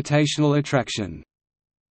gravitational attraction.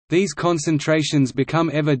 These concentrations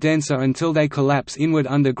become ever denser until they collapse inward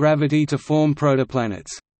under gravity to form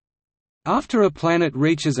protoplanets. After a planet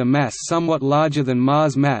reaches a mass somewhat larger than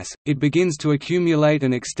Mars' mass, it begins to accumulate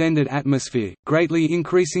an extended atmosphere, greatly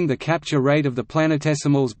increasing the capture rate of the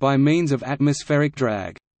planetesimals by means of atmospheric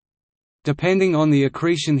drag. Depending on the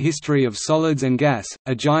accretion history of solids and gas,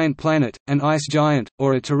 a giant planet, an ice giant,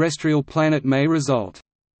 or a terrestrial planet may result.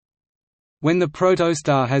 When the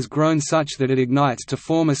protostar has grown such that it ignites to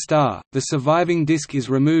form a star, the surviving disk is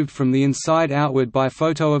removed from the inside outward by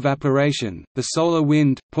photoevaporation, the solar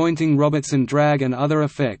wind, Poynting-Robertson drag and other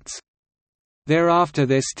effects. Thereafter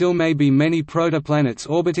there still may be many protoplanets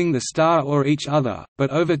orbiting the star or each other, but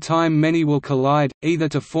over time many will collide, either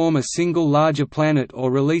to form a single larger planet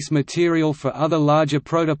or release material for other larger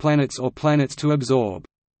protoplanets or planets to absorb.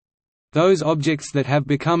 Those objects that have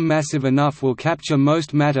become massive enough will capture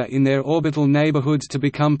most matter in their orbital neighborhoods to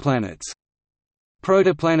become planets.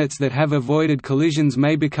 Protoplanets that have avoided collisions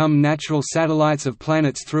may become natural satellites of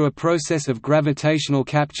planets through a process of gravitational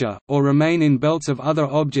capture, or remain in belts of other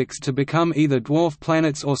objects to become either dwarf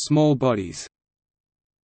planets or small bodies.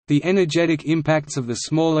 The energetic impacts of the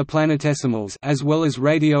smaller planetesimals as well as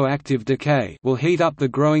radioactive decay will heat up the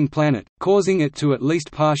growing planet, causing it to at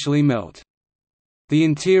least partially melt. The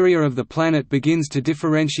interior of the planet begins to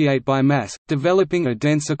differentiate by mass, developing a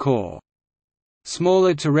denser core.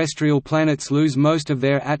 Smaller terrestrial planets lose most of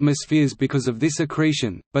their atmospheres because of this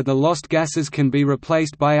accretion, but the lost gases can be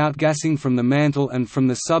replaced by outgassing from the mantle and from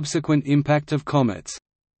the subsequent impact of comets.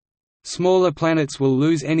 Smaller planets will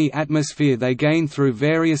lose any atmosphere they gain through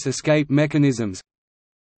various escape mechanisms.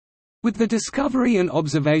 With the discovery and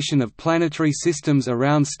observation of planetary systems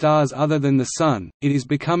around stars other than the Sun, it is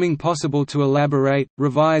becoming possible to elaborate,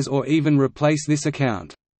 revise or even replace this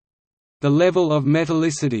account. The level of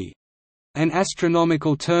metallicity—an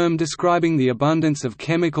astronomical term describing the abundance of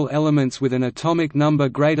chemical elements with an atomic number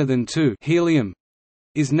greater than 2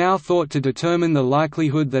 helium—is now thought to determine the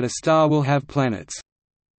likelihood that a star will have planets.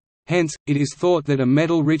 Hence, it is thought that a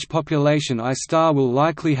metal-rich population I star will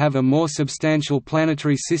likely have a more substantial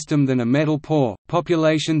planetary system than a metal-poor,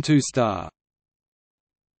 population II star.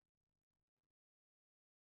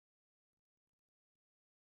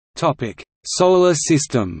 Solar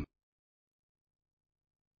system.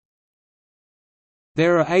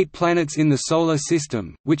 There are 8 planets in the Solar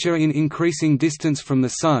System, which are in increasing distance from the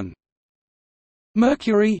Sun: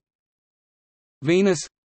 Mercury, Venus,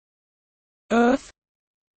 Earth,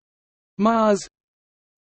 Mars,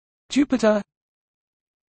 Jupiter,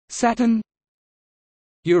 Saturn,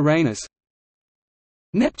 Uranus,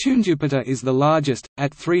 Neptune. Jupiter is the largest,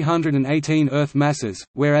 at 318 Earth masses,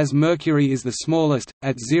 whereas Mercury is the smallest,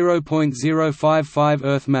 at 0.055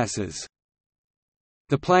 Earth masses.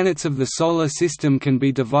 The planets of the Solar System can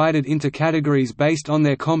be divided into categories based on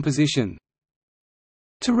their composition.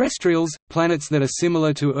 Terrestrials, planets that are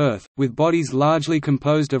similar to Earth, with bodies largely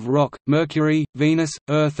composed of rock, Mercury, Venus,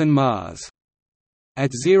 Earth and Mars.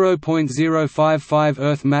 At 0.055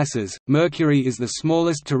 Earth masses, Mercury is the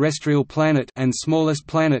smallest terrestrial planet and smallest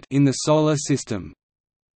planet in the Solar System.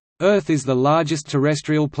 Earth is the largest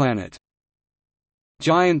terrestrial planet.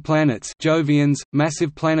 Giant planets, Jovians,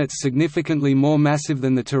 massive planets significantly more massive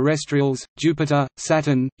than the terrestrials, Jupiter,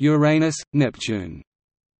 Saturn, Uranus, Neptune.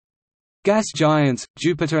 Gas giants,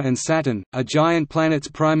 Jupiter and Saturn, are giant planets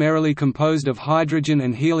primarily composed of hydrogen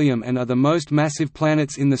and helium and are the most massive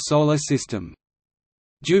planets in the Solar System.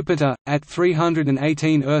 Jupiter, at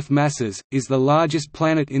 318 Earth masses, is the largest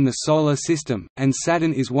planet in the Solar System, and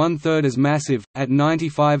Saturn is one-third as massive, at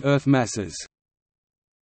 95 Earth masses.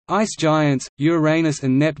 Ice giants, Uranus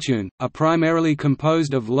and Neptune, are primarily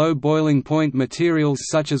composed of low boiling point materials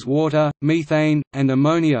such as water, methane, and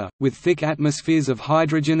ammonia, with thick atmospheres of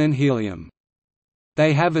hydrogen and helium.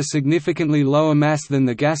 They have a significantly lower mass than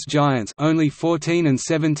the gas giants, only 14 and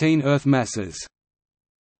 17 Earth masses.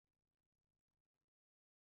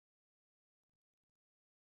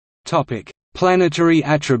 Planetary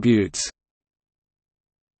attributes.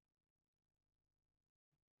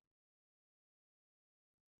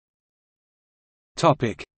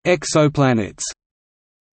 Exoplanets.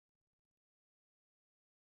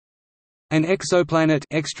 An exoplanet,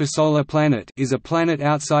 extrasolar planet, is a planet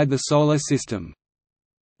outside the Solar System.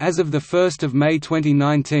 As of 1 May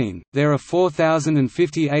 2019, there are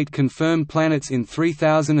 4,058 confirmed planets in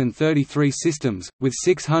 3,033 systems, with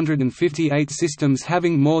 658 systems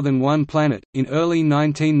having more than one planet. In early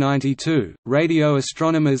 1992, radio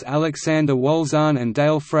astronomers Alexander Wolzahn and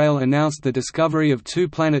Dale Frail announced the discovery of 2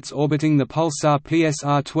 planets orbiting the pulsar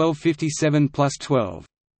PSR 1257+12.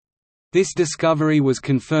 This discovery was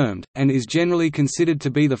confirmed, and is generally considered to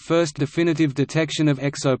be the first definitive detection of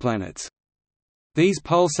exoplanets. These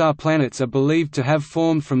pulsar planets are believed to have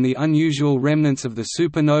formed from the unusual remnants of the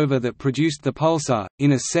supernova that produced the pulsar,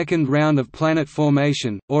 in a second round of planet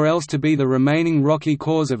formation, or else to be the remaining rocky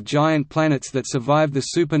cores of giant planets that survived the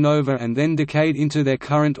supernova and then decayed into their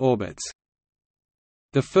current orbits.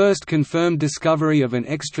 The first confirmed discovery of an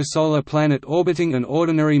extrasolar planet orbiting an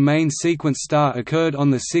ordinary main sequence star occurred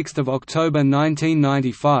on 6 October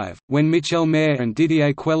 1995, when Michel Mayor and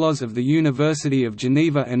Didier Queloz of the University of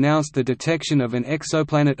Geneva announced the detection of an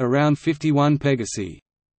exoplanet around 51 Pegasi.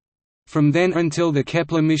 From then until the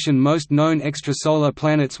Kepler mission, most known extrasolar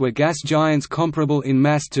planets were gas giants comparable in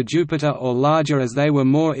mass to Jupiter or larger, as they were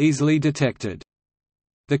more easily detected.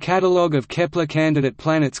 The catalogue of Kepler candidate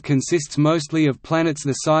planets consists mostly of planets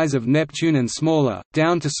the size of Neptune and smaller,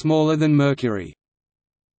 down to smaller than Mercury.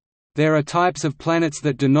 There are types of planets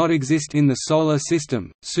that do not exist in the Solar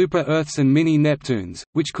System, super-Earths and mini-Neptunes,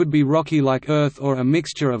 which could be rocky like Earth or a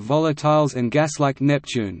mixture of volatiles and gas like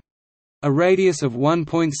Neptune. A radius of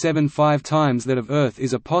 1.75 times that of Earth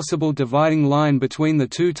is a possible dividing line between the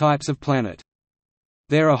two types of planet.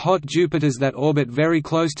 There are hot Jupiters that orbit very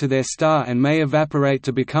close to their star and may evaporate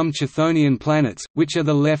to become Chthonian planets, which are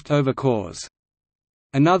the leftover cores.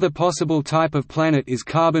 Another possible type of planet is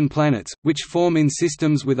carbon planets, which form in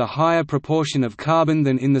systems with a higher proportion of carbon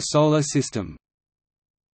than in the Solar System.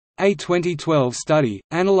 A 2012 study,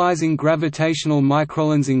 analyzing gravitational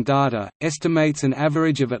microlensing data, estimates an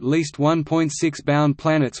average of at least 1.6 bound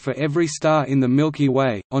planets for every star in the Milky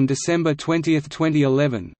Way. On December 20,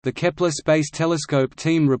 2011, the Kepler Space Telescope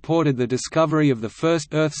team reported the discovery of the first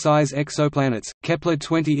Earth-size exoplanets,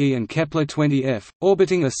 Kepler-20e and Kepler-20f,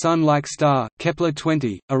 orbiting a Sun-like star,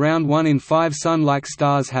 Kepler-20. Around 1 in 5 Sun-like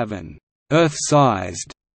stars have an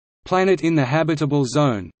Earth-sized planet in the habitable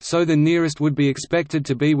zone, so the nearest would be expected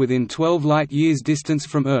to be within 12 light-years distance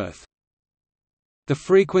from Earth. The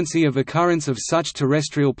frequency of occurrence of such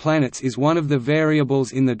terrestrial planets is one of the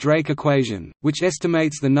variables in the Drake equation, which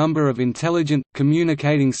estimates the number of intelligent,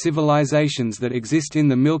 communicating civilizations that exist in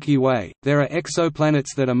the Milky Way. There are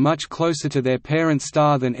exoplanets that are much closer to their parent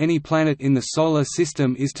star than any planet in the Solar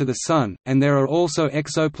System is to the Sun, and there are also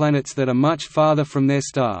exoplanets that are much farther from their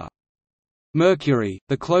star. Mercury,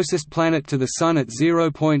 the closest planet to the Sun at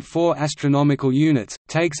 0.4 astronomical units,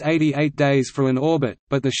 takes 88 days for an orbit,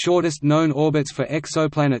 but the shortest known orbits for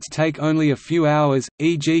exoplanets take only a few hours,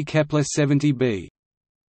 e.g. Kepler-70b.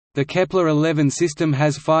 The Kepler-11 system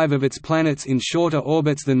has 5 of its planets in shorter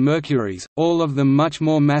orbits than Mercury's, all of them much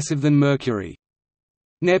more massive than Mercury.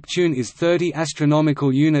 Neptune is 30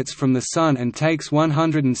 astronomical units from the Sun and takes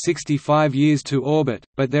 165 years to orbit,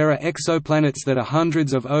 but there are exoplanets that are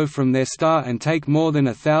hundreds of O from their star and take more than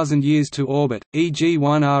 1,000 years to orbit, e.g.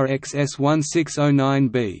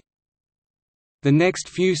 1RXS1609b. The next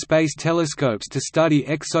few space telescopes to study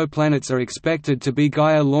exoplanets are expected to be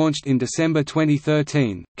Gaia, launched in December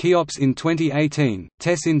 2013, Cheops in 2018,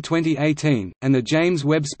 TESS in 2018, and the James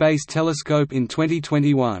Webb Space Telescope in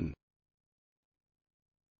 2021.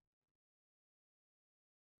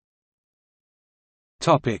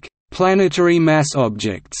 Planetary mass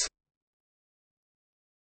objects.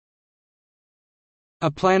 A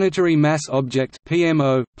planetary mass object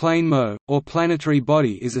 (PMO, plane-mo, or planetary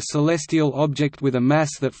body) is a celestial object with a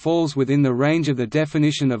mass that falls within the range of the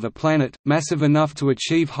definition of a planet, massive enough to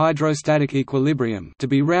achieve hydrostatic equilibrium, to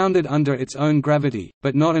be rounded under its own gravity,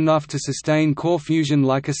 but not enough to sustain core fusion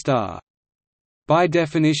like a star. By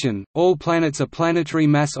definition, all planets are planetary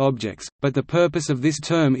mass objects, but the purpose of this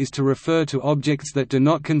term is to refer to objects that do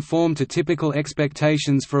not conform to typical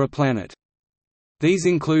expectations for a planet. These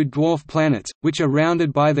include dwarf planets, which are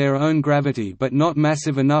rounded by their own gravity but not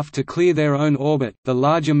massive enough to clear their own orbit, the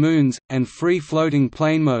larger moons, and free-floating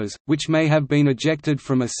planemos, which may have been ejected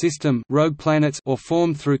from a system, rogue planets, or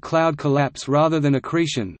formed through cloud collapse rather than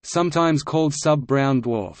accretion, sometimes called sub-brown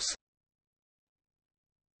dwarfs.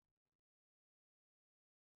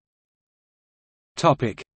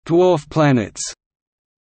 Dwarf planets.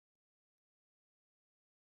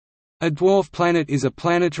 A dwarf planet is a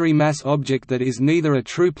planetary mass object that is neither a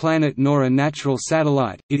true planet nor a natural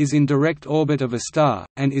satellite. It is in direct orbit of a star,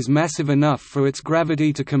 and is massive enough for its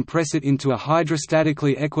gravity to compress it into a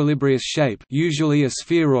hydrostatically equilibrious shape, usually a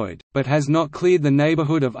spheroid, but has not cleared the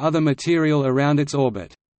neighborhood of other material around its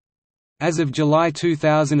orbit. As of July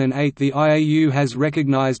 2008, the IAU has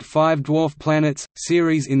recognized 5 dwarf planets,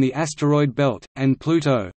 Ceres in the asteroid belt, and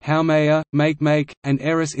Pluto, Haumea, Makemake, and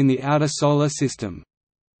Eris in the outer Solar System.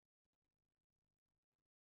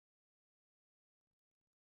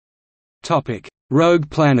 Rogue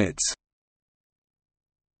planets.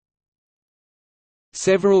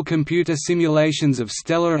 Several computer simulations of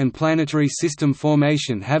stellar and planetary system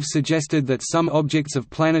formation have suggested that some objects of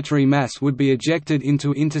planetary mass would be ejected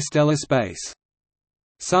into interstellar space.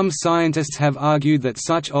 Some scientists have argued that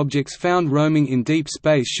such objects found roaming in deep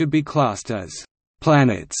space should be classed as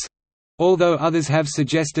planets, although others have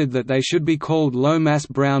suggested that they should be called low-mass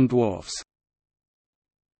brown dwarfs.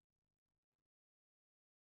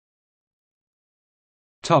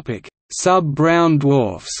 Sub-brown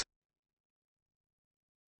dwarfs.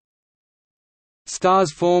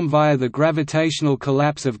 Stars form via the gravitational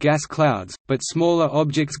collapse of gas clouds, but smaller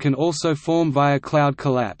objects can also form via cloud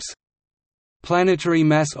collapse. Planetary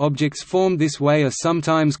mass objects formed this way are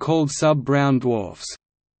sometimes called sub-brown dwarfs.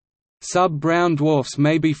 Sub-brown dwarfs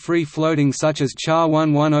may be free-floating such as CHA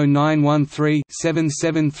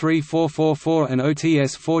 110913-773444 and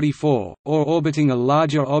OTS-44, or orbiting a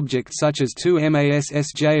larger object such as 2MAS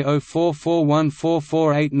SJ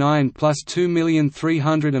 04414489 plus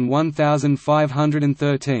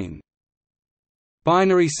 2,301,513.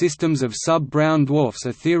 Binary systems of sub-brown dwarfs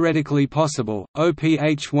are theoretically possible.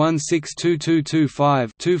 OPH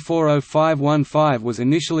 162225-240515 was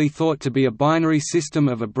initially thought to be a binary system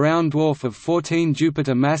of a brown dwarf of 14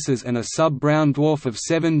 Jupiter masses and a sub-brown dwarf of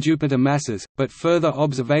 7 Jupiter masses, but further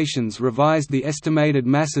observations revised the estimated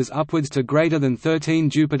masses upwards to greater than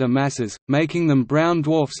 13 Jupiter masses, making them brown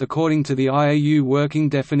dwarfs according to the IAU working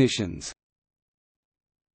definitions.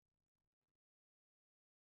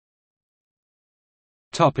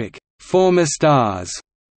 Former stars.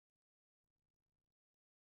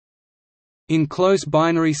 In close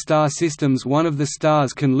binary star systems, one of the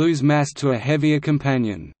stars can lose mass to a heavier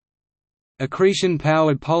companion.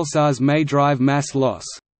 Accretion-powered pulsars may drive mass loss.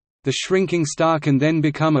 The shrinking star can then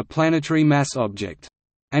become a planetary mass object.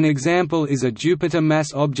 An example is a Jupiter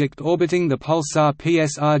mass object orbiting the pulsar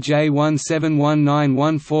PSRJ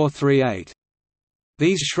 17191438.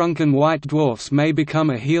 These shrunken white dwarfs may become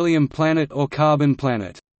a helium planet or carbon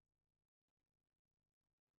planet.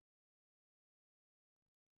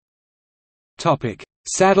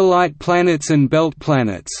 Satellite planets and belt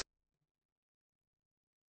planets.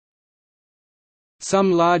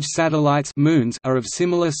 Some large satellites moons are of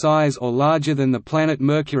similar size or larger than the planet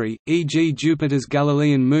Mercury, e.g. Jupiter's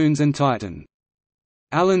Galilean moons and Titan.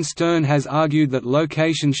 Alan Stern has argued that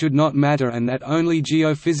location should not matter and that only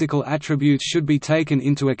geophysical attributes should be taken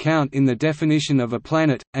into account in the definition of a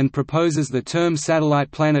planet, and proposes the term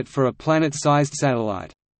satellite planet for a planet-sized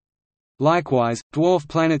satellite. Likewise, dwarf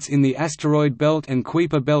planets in the asteroid belt and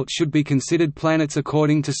Kuiper belt should be considered planets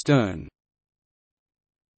according to Stern.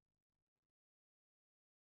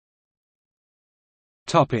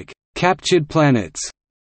 Captured planets.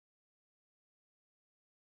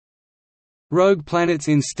 Rogue planets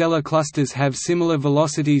in stellar clusters have similar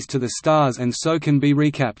velocities to the stars and so can be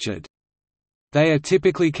recaptured. They are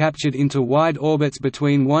typically captured into wide orbits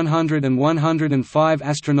between 100 and 105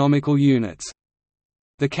 astronomical units.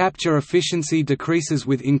 The capture efficiency decreases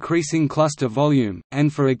with increasing cluster volume,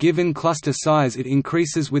 and for a given cluster size it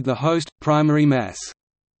increases with the host, primary mass.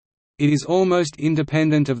 It is almost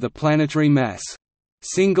independent of the planetary mass.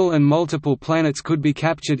 Single and multiple planets could be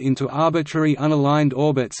captured into arbitrary unaligned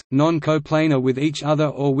orbits, non-coplanar with each other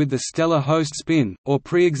or with the stellar host spin, or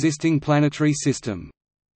pre-existing planetary system.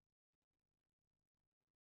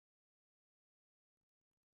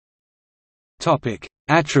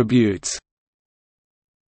 Attributes.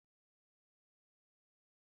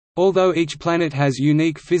 Although each planet has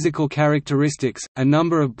unique physical characteristics, a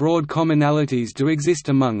number of broad commonalities do exist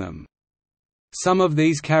among them. Some of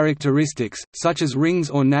these characteristics, such as rings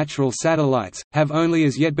or natural satellites, have only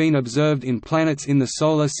as yet been observed in planets in the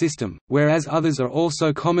Solar System, whereas others are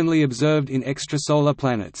also commonly observed in extrasolar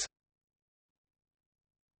planets.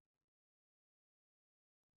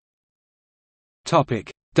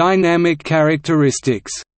 Dynamic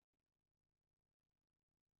characteristics.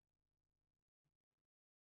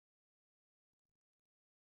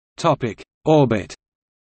 Orbit.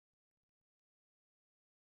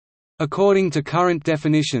 According to current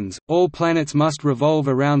definitions, all planets must revolve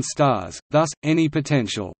around stars, thus, any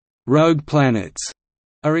potential rogue planets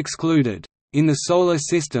are excluded. In the Solar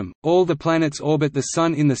System, all the planets orbit the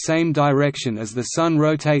Sun in the same direction as the Sun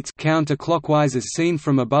rotates counterclockwise as seen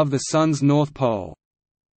from above the Sun's north pole.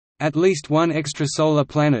 At least one extrasolar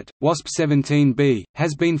planet, WASP-17b,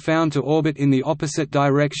 has been found to orbit in the opposite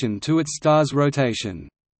direction to its star's rotation.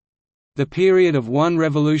 The period of one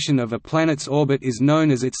revolution of a planet's orbit is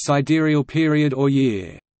known as its sidereal period or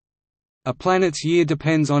year. A planet's year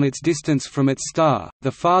depends on its distance from its star.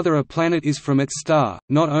 The farther a planet is from its star,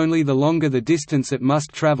 not only the longer the distance it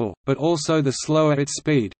must travel, but also the slower its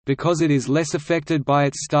speed, because it is less affected by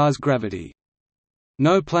its star's gravity.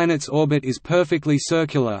 No planet's orbit is perfectly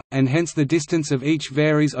circular, and hence the distance of each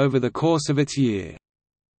varies over the course of its year.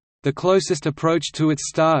 The closest approach to its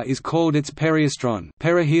star is called its periastron,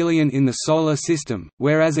 perihelion in the Solar System,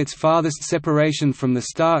 whereas its farthest separation from the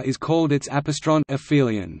star is called its apastron,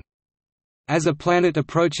 aphelion. As a planet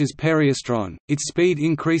approaches periastron, its speed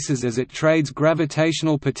increases as it trades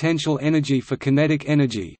gravitational potential energy for kinetic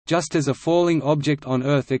energy, just as a falling object on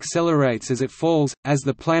Earth accelerates as it falls. As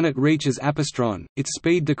the planet reaches apastron, its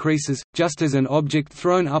speed decreases, just as an object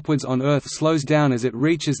thrown upwards on Earth slows down as it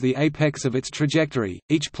reaches the apex of its trajectory.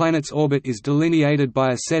 Each planet's orbit is delineated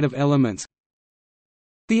by a set of elements.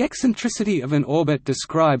 The eccentricity of an orbit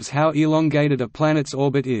describes how elongated a planet's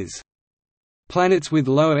orbit is. Planets with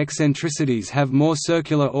low eccentricities have more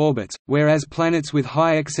circular orbits, whereas planets with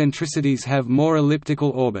high eccentricities have more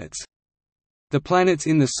elliptical orbits. The planets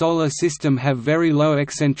in the Solar System have very low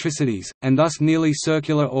eccentricities, and thus nearly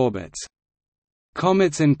circular orbits.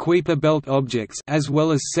 Comets and Kuiper belt objects, as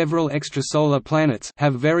well as several extrasolar planets,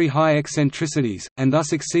 have very high eccentricities, and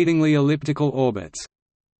thus exceedingly elliptical orbits.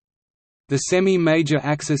 The semi-major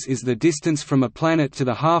axis is the distance from a planet to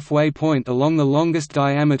the halfway point along the longest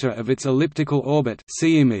diameter of its elliptical orbit.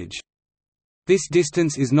 See image. This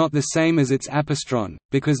distance is not the same as its apastron,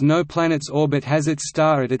 because no planet's orbit has its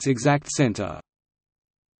star at its exact center.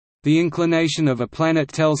 The inclination of a planet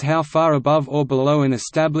tells how far above or below an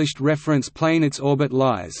established reference plane its orbit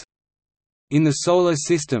lies. In the Solar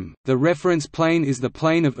System, the reference plane is the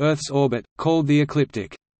plane of Earth's orbit, called the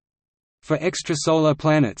ecliptic. For extrasolar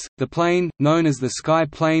planets, the plane, known as the sky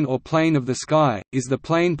plane or plane of the sky, is the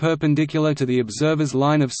plane perpendicular to the observer's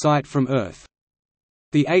line of sight from Earth.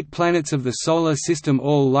 The 8 planets of the Solar System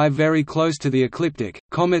all lie very close to the ecliptic.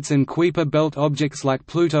 Comets and Kuiper belt objects like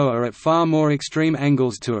Pluto are at far more extreme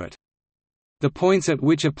angles to it. The points at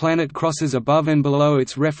which a planet crosses above and below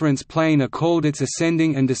its reference plane are called its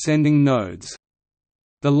ascending and descending nodes.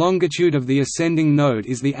 The longitude of the ascending node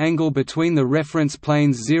is the angle between the reference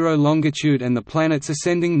plane's zero longitude and the planet's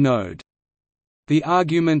ascending node. The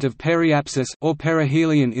argument of periapsis or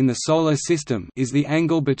perihelion in the Solar System is the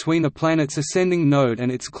angle between a planet's ascending node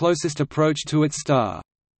and its closest approach to its star.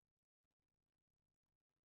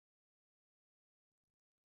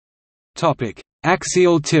 Topic: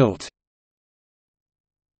 Axial tilt.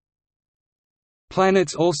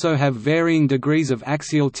 Planets also have varying degrees of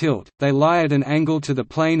axial tilt, they lie at an angle to the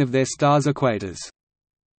plane of their star's equators.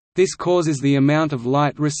 This causes the amount of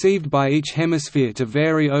light received by each hemisphere to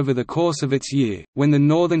vary over the course of its year. When the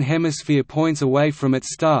northern hemisphere points away from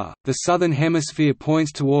its star, the southern hemisphere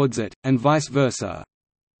points towards it, and vice versa.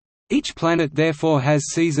 Each planet therefore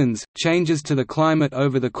has seasons, changes to the climate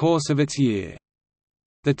over the course of its year.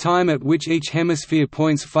 The time at which each hemisphere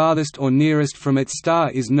points farthest or nearest from its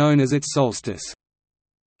star is known as its solstice.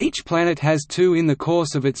 Each planet has 2 in the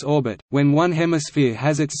course of its orbit, when one hemisphere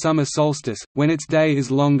has its summer solstice, when its day is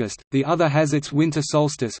longest, the other has its winter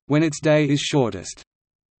solstice, when its day is shortest.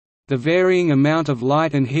 The varying amount of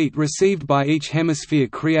light and heat received by each hemisphere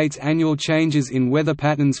creates annual changes in weather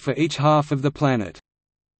patterns for each half of the planet.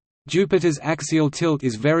 Jupiter's axial tilt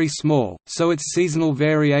is very small, so its seasonal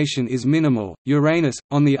variation is minimal. Uranus,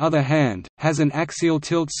 on the other hand, has an axial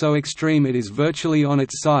tilt so extreme it is virtually on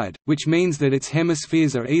its side, which means that its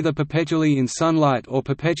hemispheres are either perpetually in sunlight or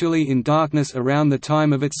perpetually in darkness around the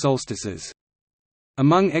time of its solstices.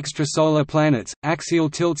 Among extrasolar planets,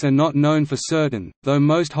 axial tilts are not known for certain, though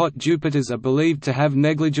most hot Jupiters are believed to have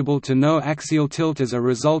negligible to no axial tilt as a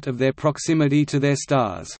result of their proximity to their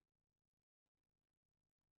stars.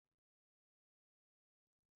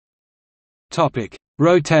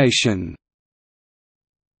 Rotation.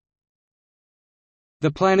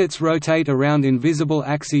 The planets rotate around invisible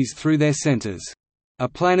axes through their centers. A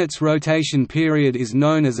planet's rotation period is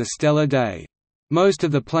known as a stellar day. Most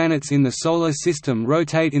of the planets in the Solar System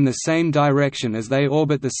rotate in the same direction as they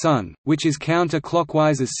orbit the Sun, which is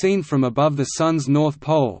counter-clockwise as seen from above the Sun's north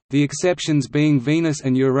pole, the exceptions being Venus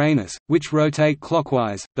and Uranus, which rotate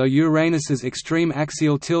clockwise, though Uranus's extreme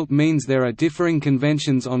axial tilt means there are differing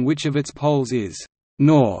conventions on which of its poles is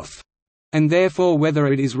north, and therefore whether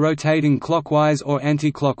it is rotating clockwise or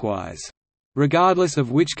anti-clockwise. Regardless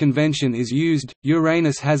of which convention is used,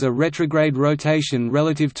 Uranus has a retrograde rotation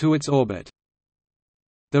relative to its orbit.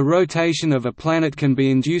 The rotation of a planet can be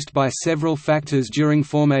induced by several factors during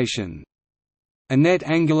formation. A net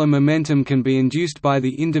angular momentum can be induced by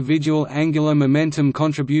the individual angular momentum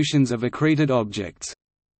contributions of accreted objects.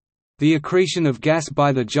 The accretion of gas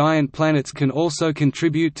by the giant planets can also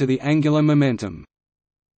contribute to the angular momentum.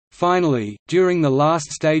 Finally, during the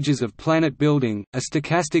last stages of planet building, a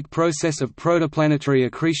stochastic process of protoplanetary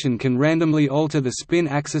accretion can randomly alter the spin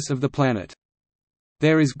axis of the planet.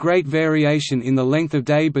 There is great variation in the length of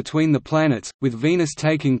day between the planets, with Venus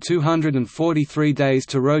taking 243 days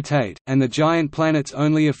to rotate, and the giant planets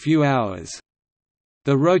only a few hours.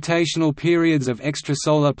 The rotational periods of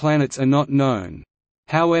extrasolar planets are not known.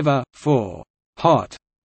 However, for hot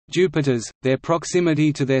Jupiters, their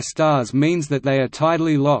proximity to their stars means that they are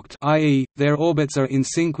tidally locked, i.e., their orbits are in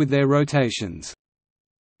sync with their rotations.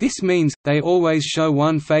 This means, they always show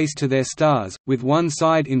one face to their stars, with one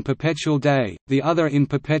side in perpetual day, the other in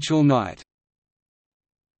perpetual night.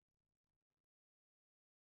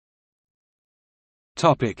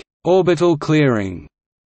 Orbital clearing.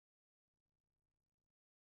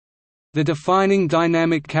 The defining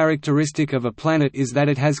dynamic characteristic of a planet is that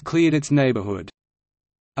it has cleared its neighborhood.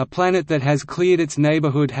 A planet that has cleared its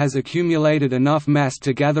neighborhood has accumulated enough mass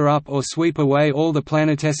to gather up or sweep away all the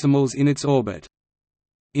planetesimals in its orbit.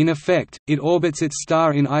 In effect, it orbits its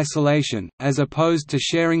star in isolation, as opposed to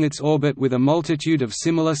sharing its orbit with a multitude of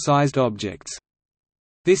similar-sized objects.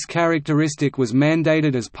 This characteristic was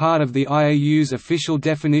mandated as part of the IAU's official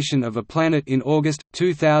definition of a planet in August,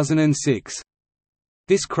 2006.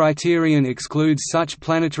 This criterion excludes such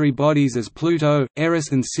planetary bodies as Pluto,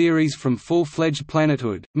 Eris and Ceres from full-fledged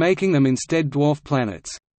planethood, making them instead dwarf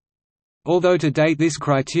planets. Although to date this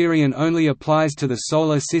criterion only applies to the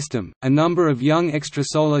Solar System, a number of young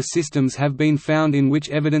extrasolar systems have been found in which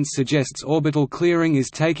evidence suggests orbital clearing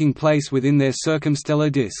is taking place within their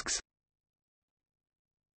circumstellar disks.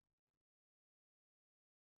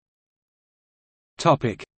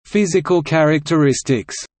 Physical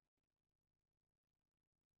characteristics.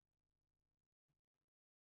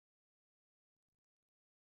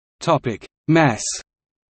 Mass.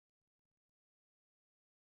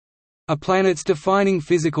 A planet's defining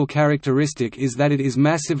physical characteristic is that it is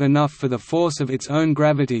massive enough for the force of its own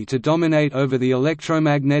gravity to dominate over the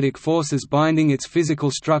electromagnetic forces binding its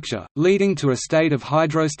physical structure, leading to a state of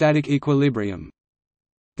hydrostatic equilibrium.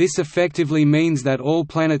 This effectively means that all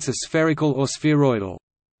planets are spherical or spheroidal.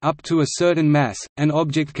 Up to a certain mass, an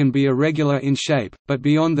object can be irregular in shape, but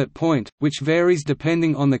beyond that point, which varies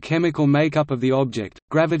depending on the chemical makeup of the object,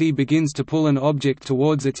 gravity begins to pull an object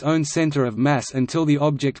towards its own center of mass until the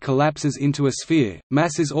object collapses into a sphere.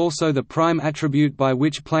 Mass is also the prime attribute by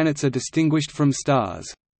which planets are distinguished from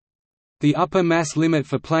stars. The upper mass limit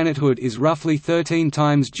for planethood is roughly 13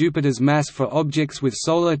 times Jupiter's mass for objects with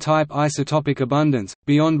solar-type isotopic abundance,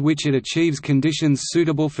 beyond which it achieves conditions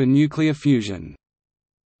suitable for nuclear fusion.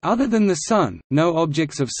 Other than the Sun, no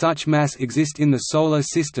objects of such mass exist in the Solar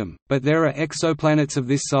System, but there are exoplanets of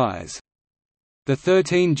this size. The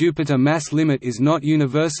 13 Jupiter mass limit is not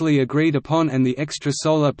universally agreed upon, and the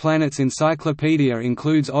Extrasolar Planets Encyclopedia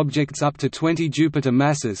includes objects up to 20 Jupiter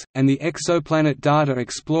masses, and the Exoplanet Data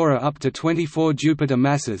Explorer up to 24 Jupiter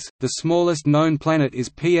masses. The smallest known planet is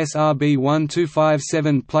PSRB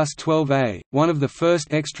 1257+12a, one of the first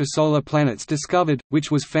extrasolar planets discovered, which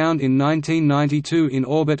was found in 1992 in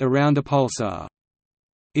orbit around a pulsar.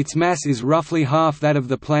 Its mass is roughly half that of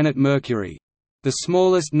the planet Mercury. The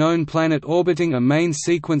smallest known planet orbiting a main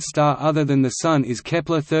sequence star other than the Sun is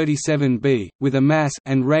Kepler 37b, with a mass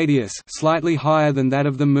and radius slightly higher than that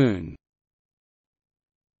of the Moon.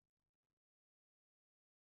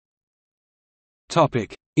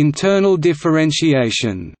 Topic: Internal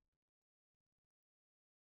differentiation.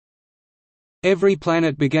 Every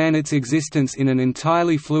planet began its existence in an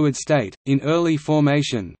entirely fluid state. In early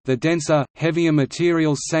formation, the denser, heavier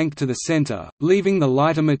materials sank to the center, leaving the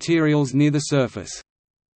lighter materials near the surface.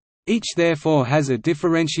 Each therefore has a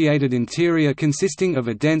differentiated interior consisting of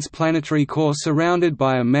a dense planetary core surrounded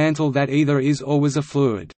by a mantle that either is or was a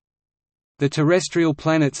fluid. The terrestrial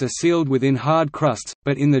planets are sealed within hard crusts,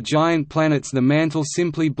 but in the giant planets the mantle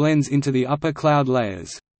simply blends into the upper cloud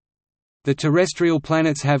layers. The terrestrial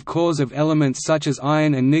planets have cores of elements such as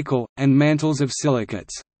iron and nickel, and mantles of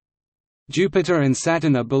silicates. Jupiter and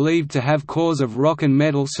Saturn are believed to have cores of rock and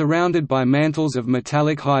metal surrounded by mantles of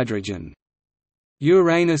metallic hydrogen.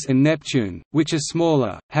 Uranus and Neptune, which are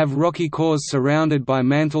smaller, have rocky cores surrounded by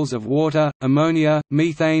mantles of water, ammonia,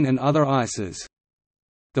 methane and other ices.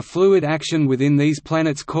 The fluid action within these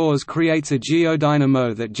planets' cores creates a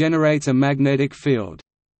geodynamo that generates a magnetic field.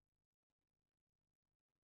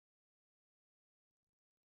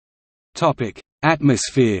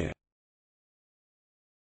 Atmosphere.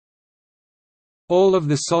 All of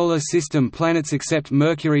the Solar System planets except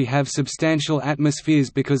Mercury have substantial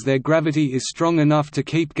atmospheres because their gravity is strong enough to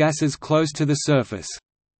keep gases close to the surface.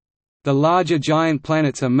 The larger giant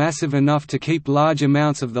planets are massive enough to keep large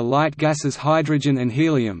amounts of the light gases hydrogen and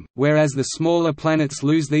helium, whereas the smaller planets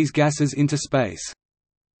lose these gases into space.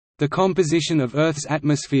 The composition of Earth's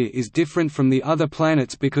atmosphere is different from the other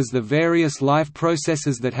planets because the various life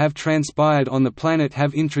processes that have transpired on the planet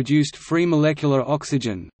have introduced free molecular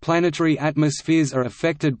oxygen. Planetary atmospheres are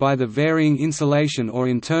affected by the varying insolation or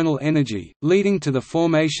internal energy, leading to the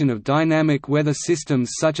formation of dynamic weather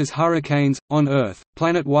systems such as hurricanes on Earth,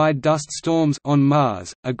 planet-wide dust storms on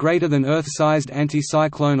Mars, a greater than Earth-sized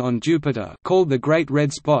anticyclone on Jupiter called the Great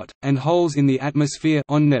Red Spot, and holes in the atmosphere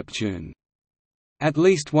on Neptune. At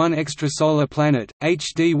least one extrasolar planet,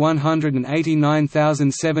 HD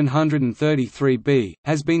 189733b,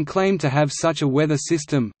 has been claimed to have such a weather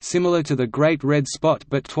system, similar to the Great Red Spot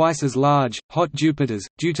but twice as large. Hot Jupiters,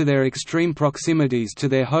 due to their extreme proximities to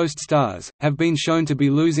their host stars, have been shown to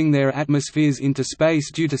be losing their atmospheres into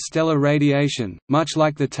space due to stellar radiation, much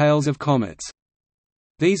like the tails of comets.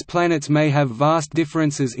 These planets may have vast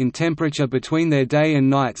differences in temperature between their day and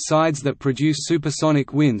night sides that produce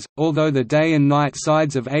supersonic winds, although the day and night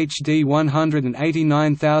sides of HD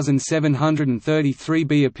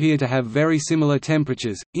 189733b appear to have very similar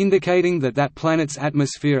temperatures, indicating that that planet's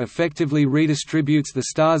atmosphere effectively redistributes the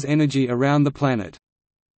star's energy around the planet.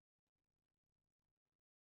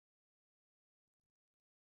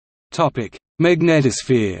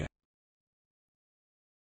 Magnetosphere.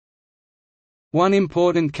 One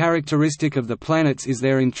important characteristic of the planets is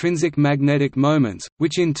their intrinsic magnetic moments,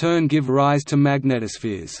 which in turn give rise to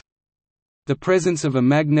magnetospheres. The presence of a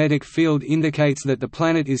magnetic field indicates that the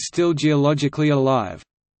planet is still geologically alive.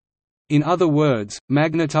 In other words,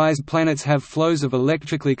 magnetized planets have flows of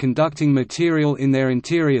electrically conducting material in their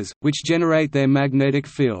interiors, which generate their magnetic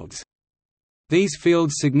fields. These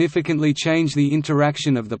fields significantly change the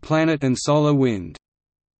interaction of the planet and solar wind.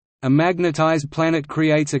 A magnetized planet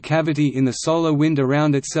creates a cavity in the solar wind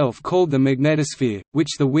around itself called the magnetosphere,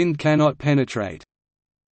 which the wind cannot penetrate.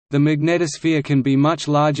 The magnetosphere can be much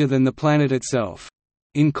larger than the planet itself.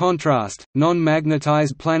 In contrast,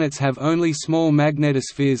 non-magnetized planets have only small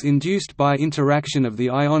magnetospheres induced by interaction of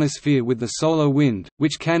the ionosphere with the solar wind,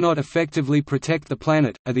 which cannot effectively protect the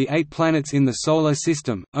planet. Of the 8 planets in the Solar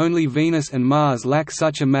System, only Venus and Mars lack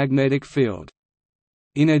such a magnetic field.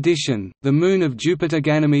 In addition, the moon of Jupiter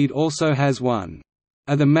Ganymede also has one.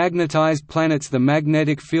 Of the magnetized planets, the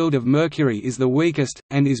magnetic field of Mercury is the weakest,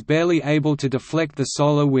 and is barely able to deflect the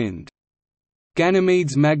solar wind.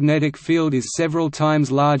 Ganymede's magnetic field is several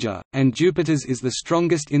times larger, and Jupiter's is the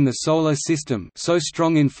strongest in the Solar System, so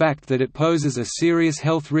strong in fact that it poses a serious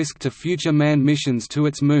health risk to future manned missions to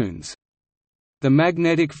its moons. The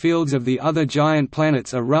magnetic fields of the other giant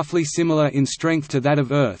planets are roughly similar in strength to that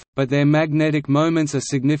of Earth, but their magnetic moments are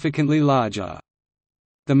significantly larger.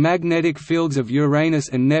 The magnetic fields of Uranus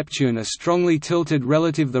and Neptune are strongly tilted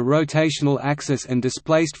relative to the rotational axis and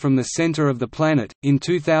displaced from the center of the planet. In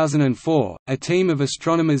 2004, a team of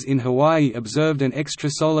astronomers in Hawaii observed an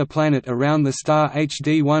extrasolar planet around the star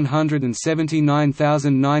HD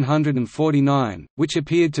 179949, which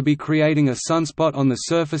appeared to be creating a sunspot on the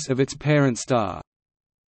surface of its parent star.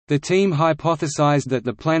 The team hypothesized that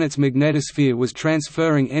the planet's magnetosphere was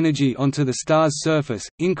transferring energy onto the star's surface,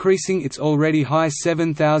 increasing its already high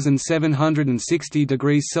 7,760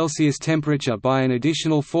 degrees Celsius temperature by an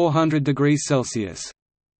additional 400 degrees Celsius.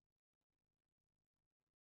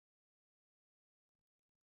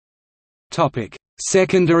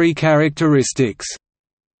 Secondary characteristics.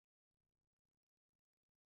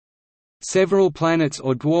 Several planets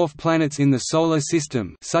or dwarf planets in the Solar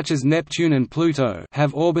System, such as Neptune and Pluto,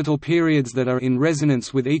 have orbital periods that are in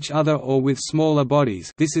resonance with each other or with smaller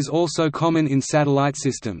bodies. This is also common in satellite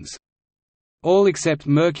systems. All except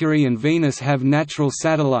Mercury and Venus have natural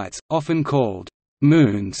satellites, often called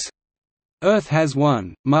moons. Earth has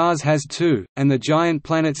one, Mars has two, and the giant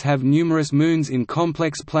planets have numerous moons in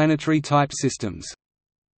complex planetary-type systems.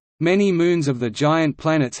 Many moons of the giant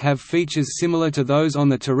planets have features similar to those on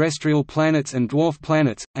the terrestrial planets and dwarf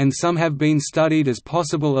planets, and some have been studied as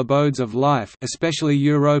possible abodes of life, especially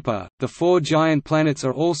Europa. The 4 giant planets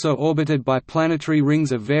are also orbited by planetary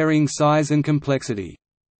rings of varying size and complexity.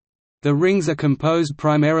 The rings are composed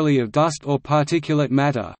primarily of dust or particulate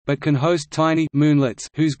matter, but can host tiny moonlets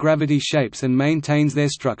whose gravity shapes and maintains their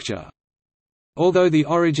structure. Although the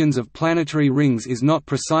origins of planetary rings is not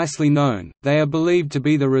precisely known, they are believed to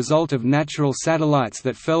be the result of natural satellites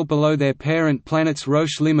that fell below their parent planet's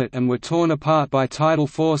Roche limit and were torn apart by tidal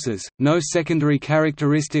forces. No secondary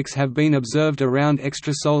characteristics have been observed around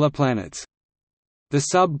extrasolar planets. The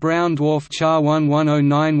sub-brown dwarf Char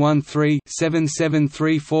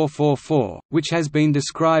 110913-773444, which has been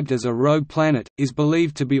described as a rogue planet, is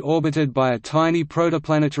believed to be orbited by a tiny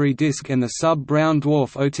protoplanetary disk, and the sub-brown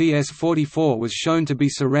dwarf OTS-44 was shown to be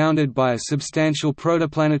surrounded by a substantial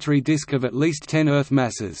protoplanetary disk of at least 10 Earth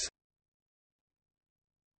masses.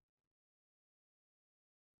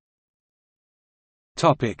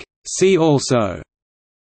 See also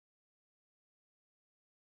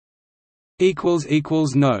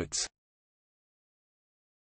Notes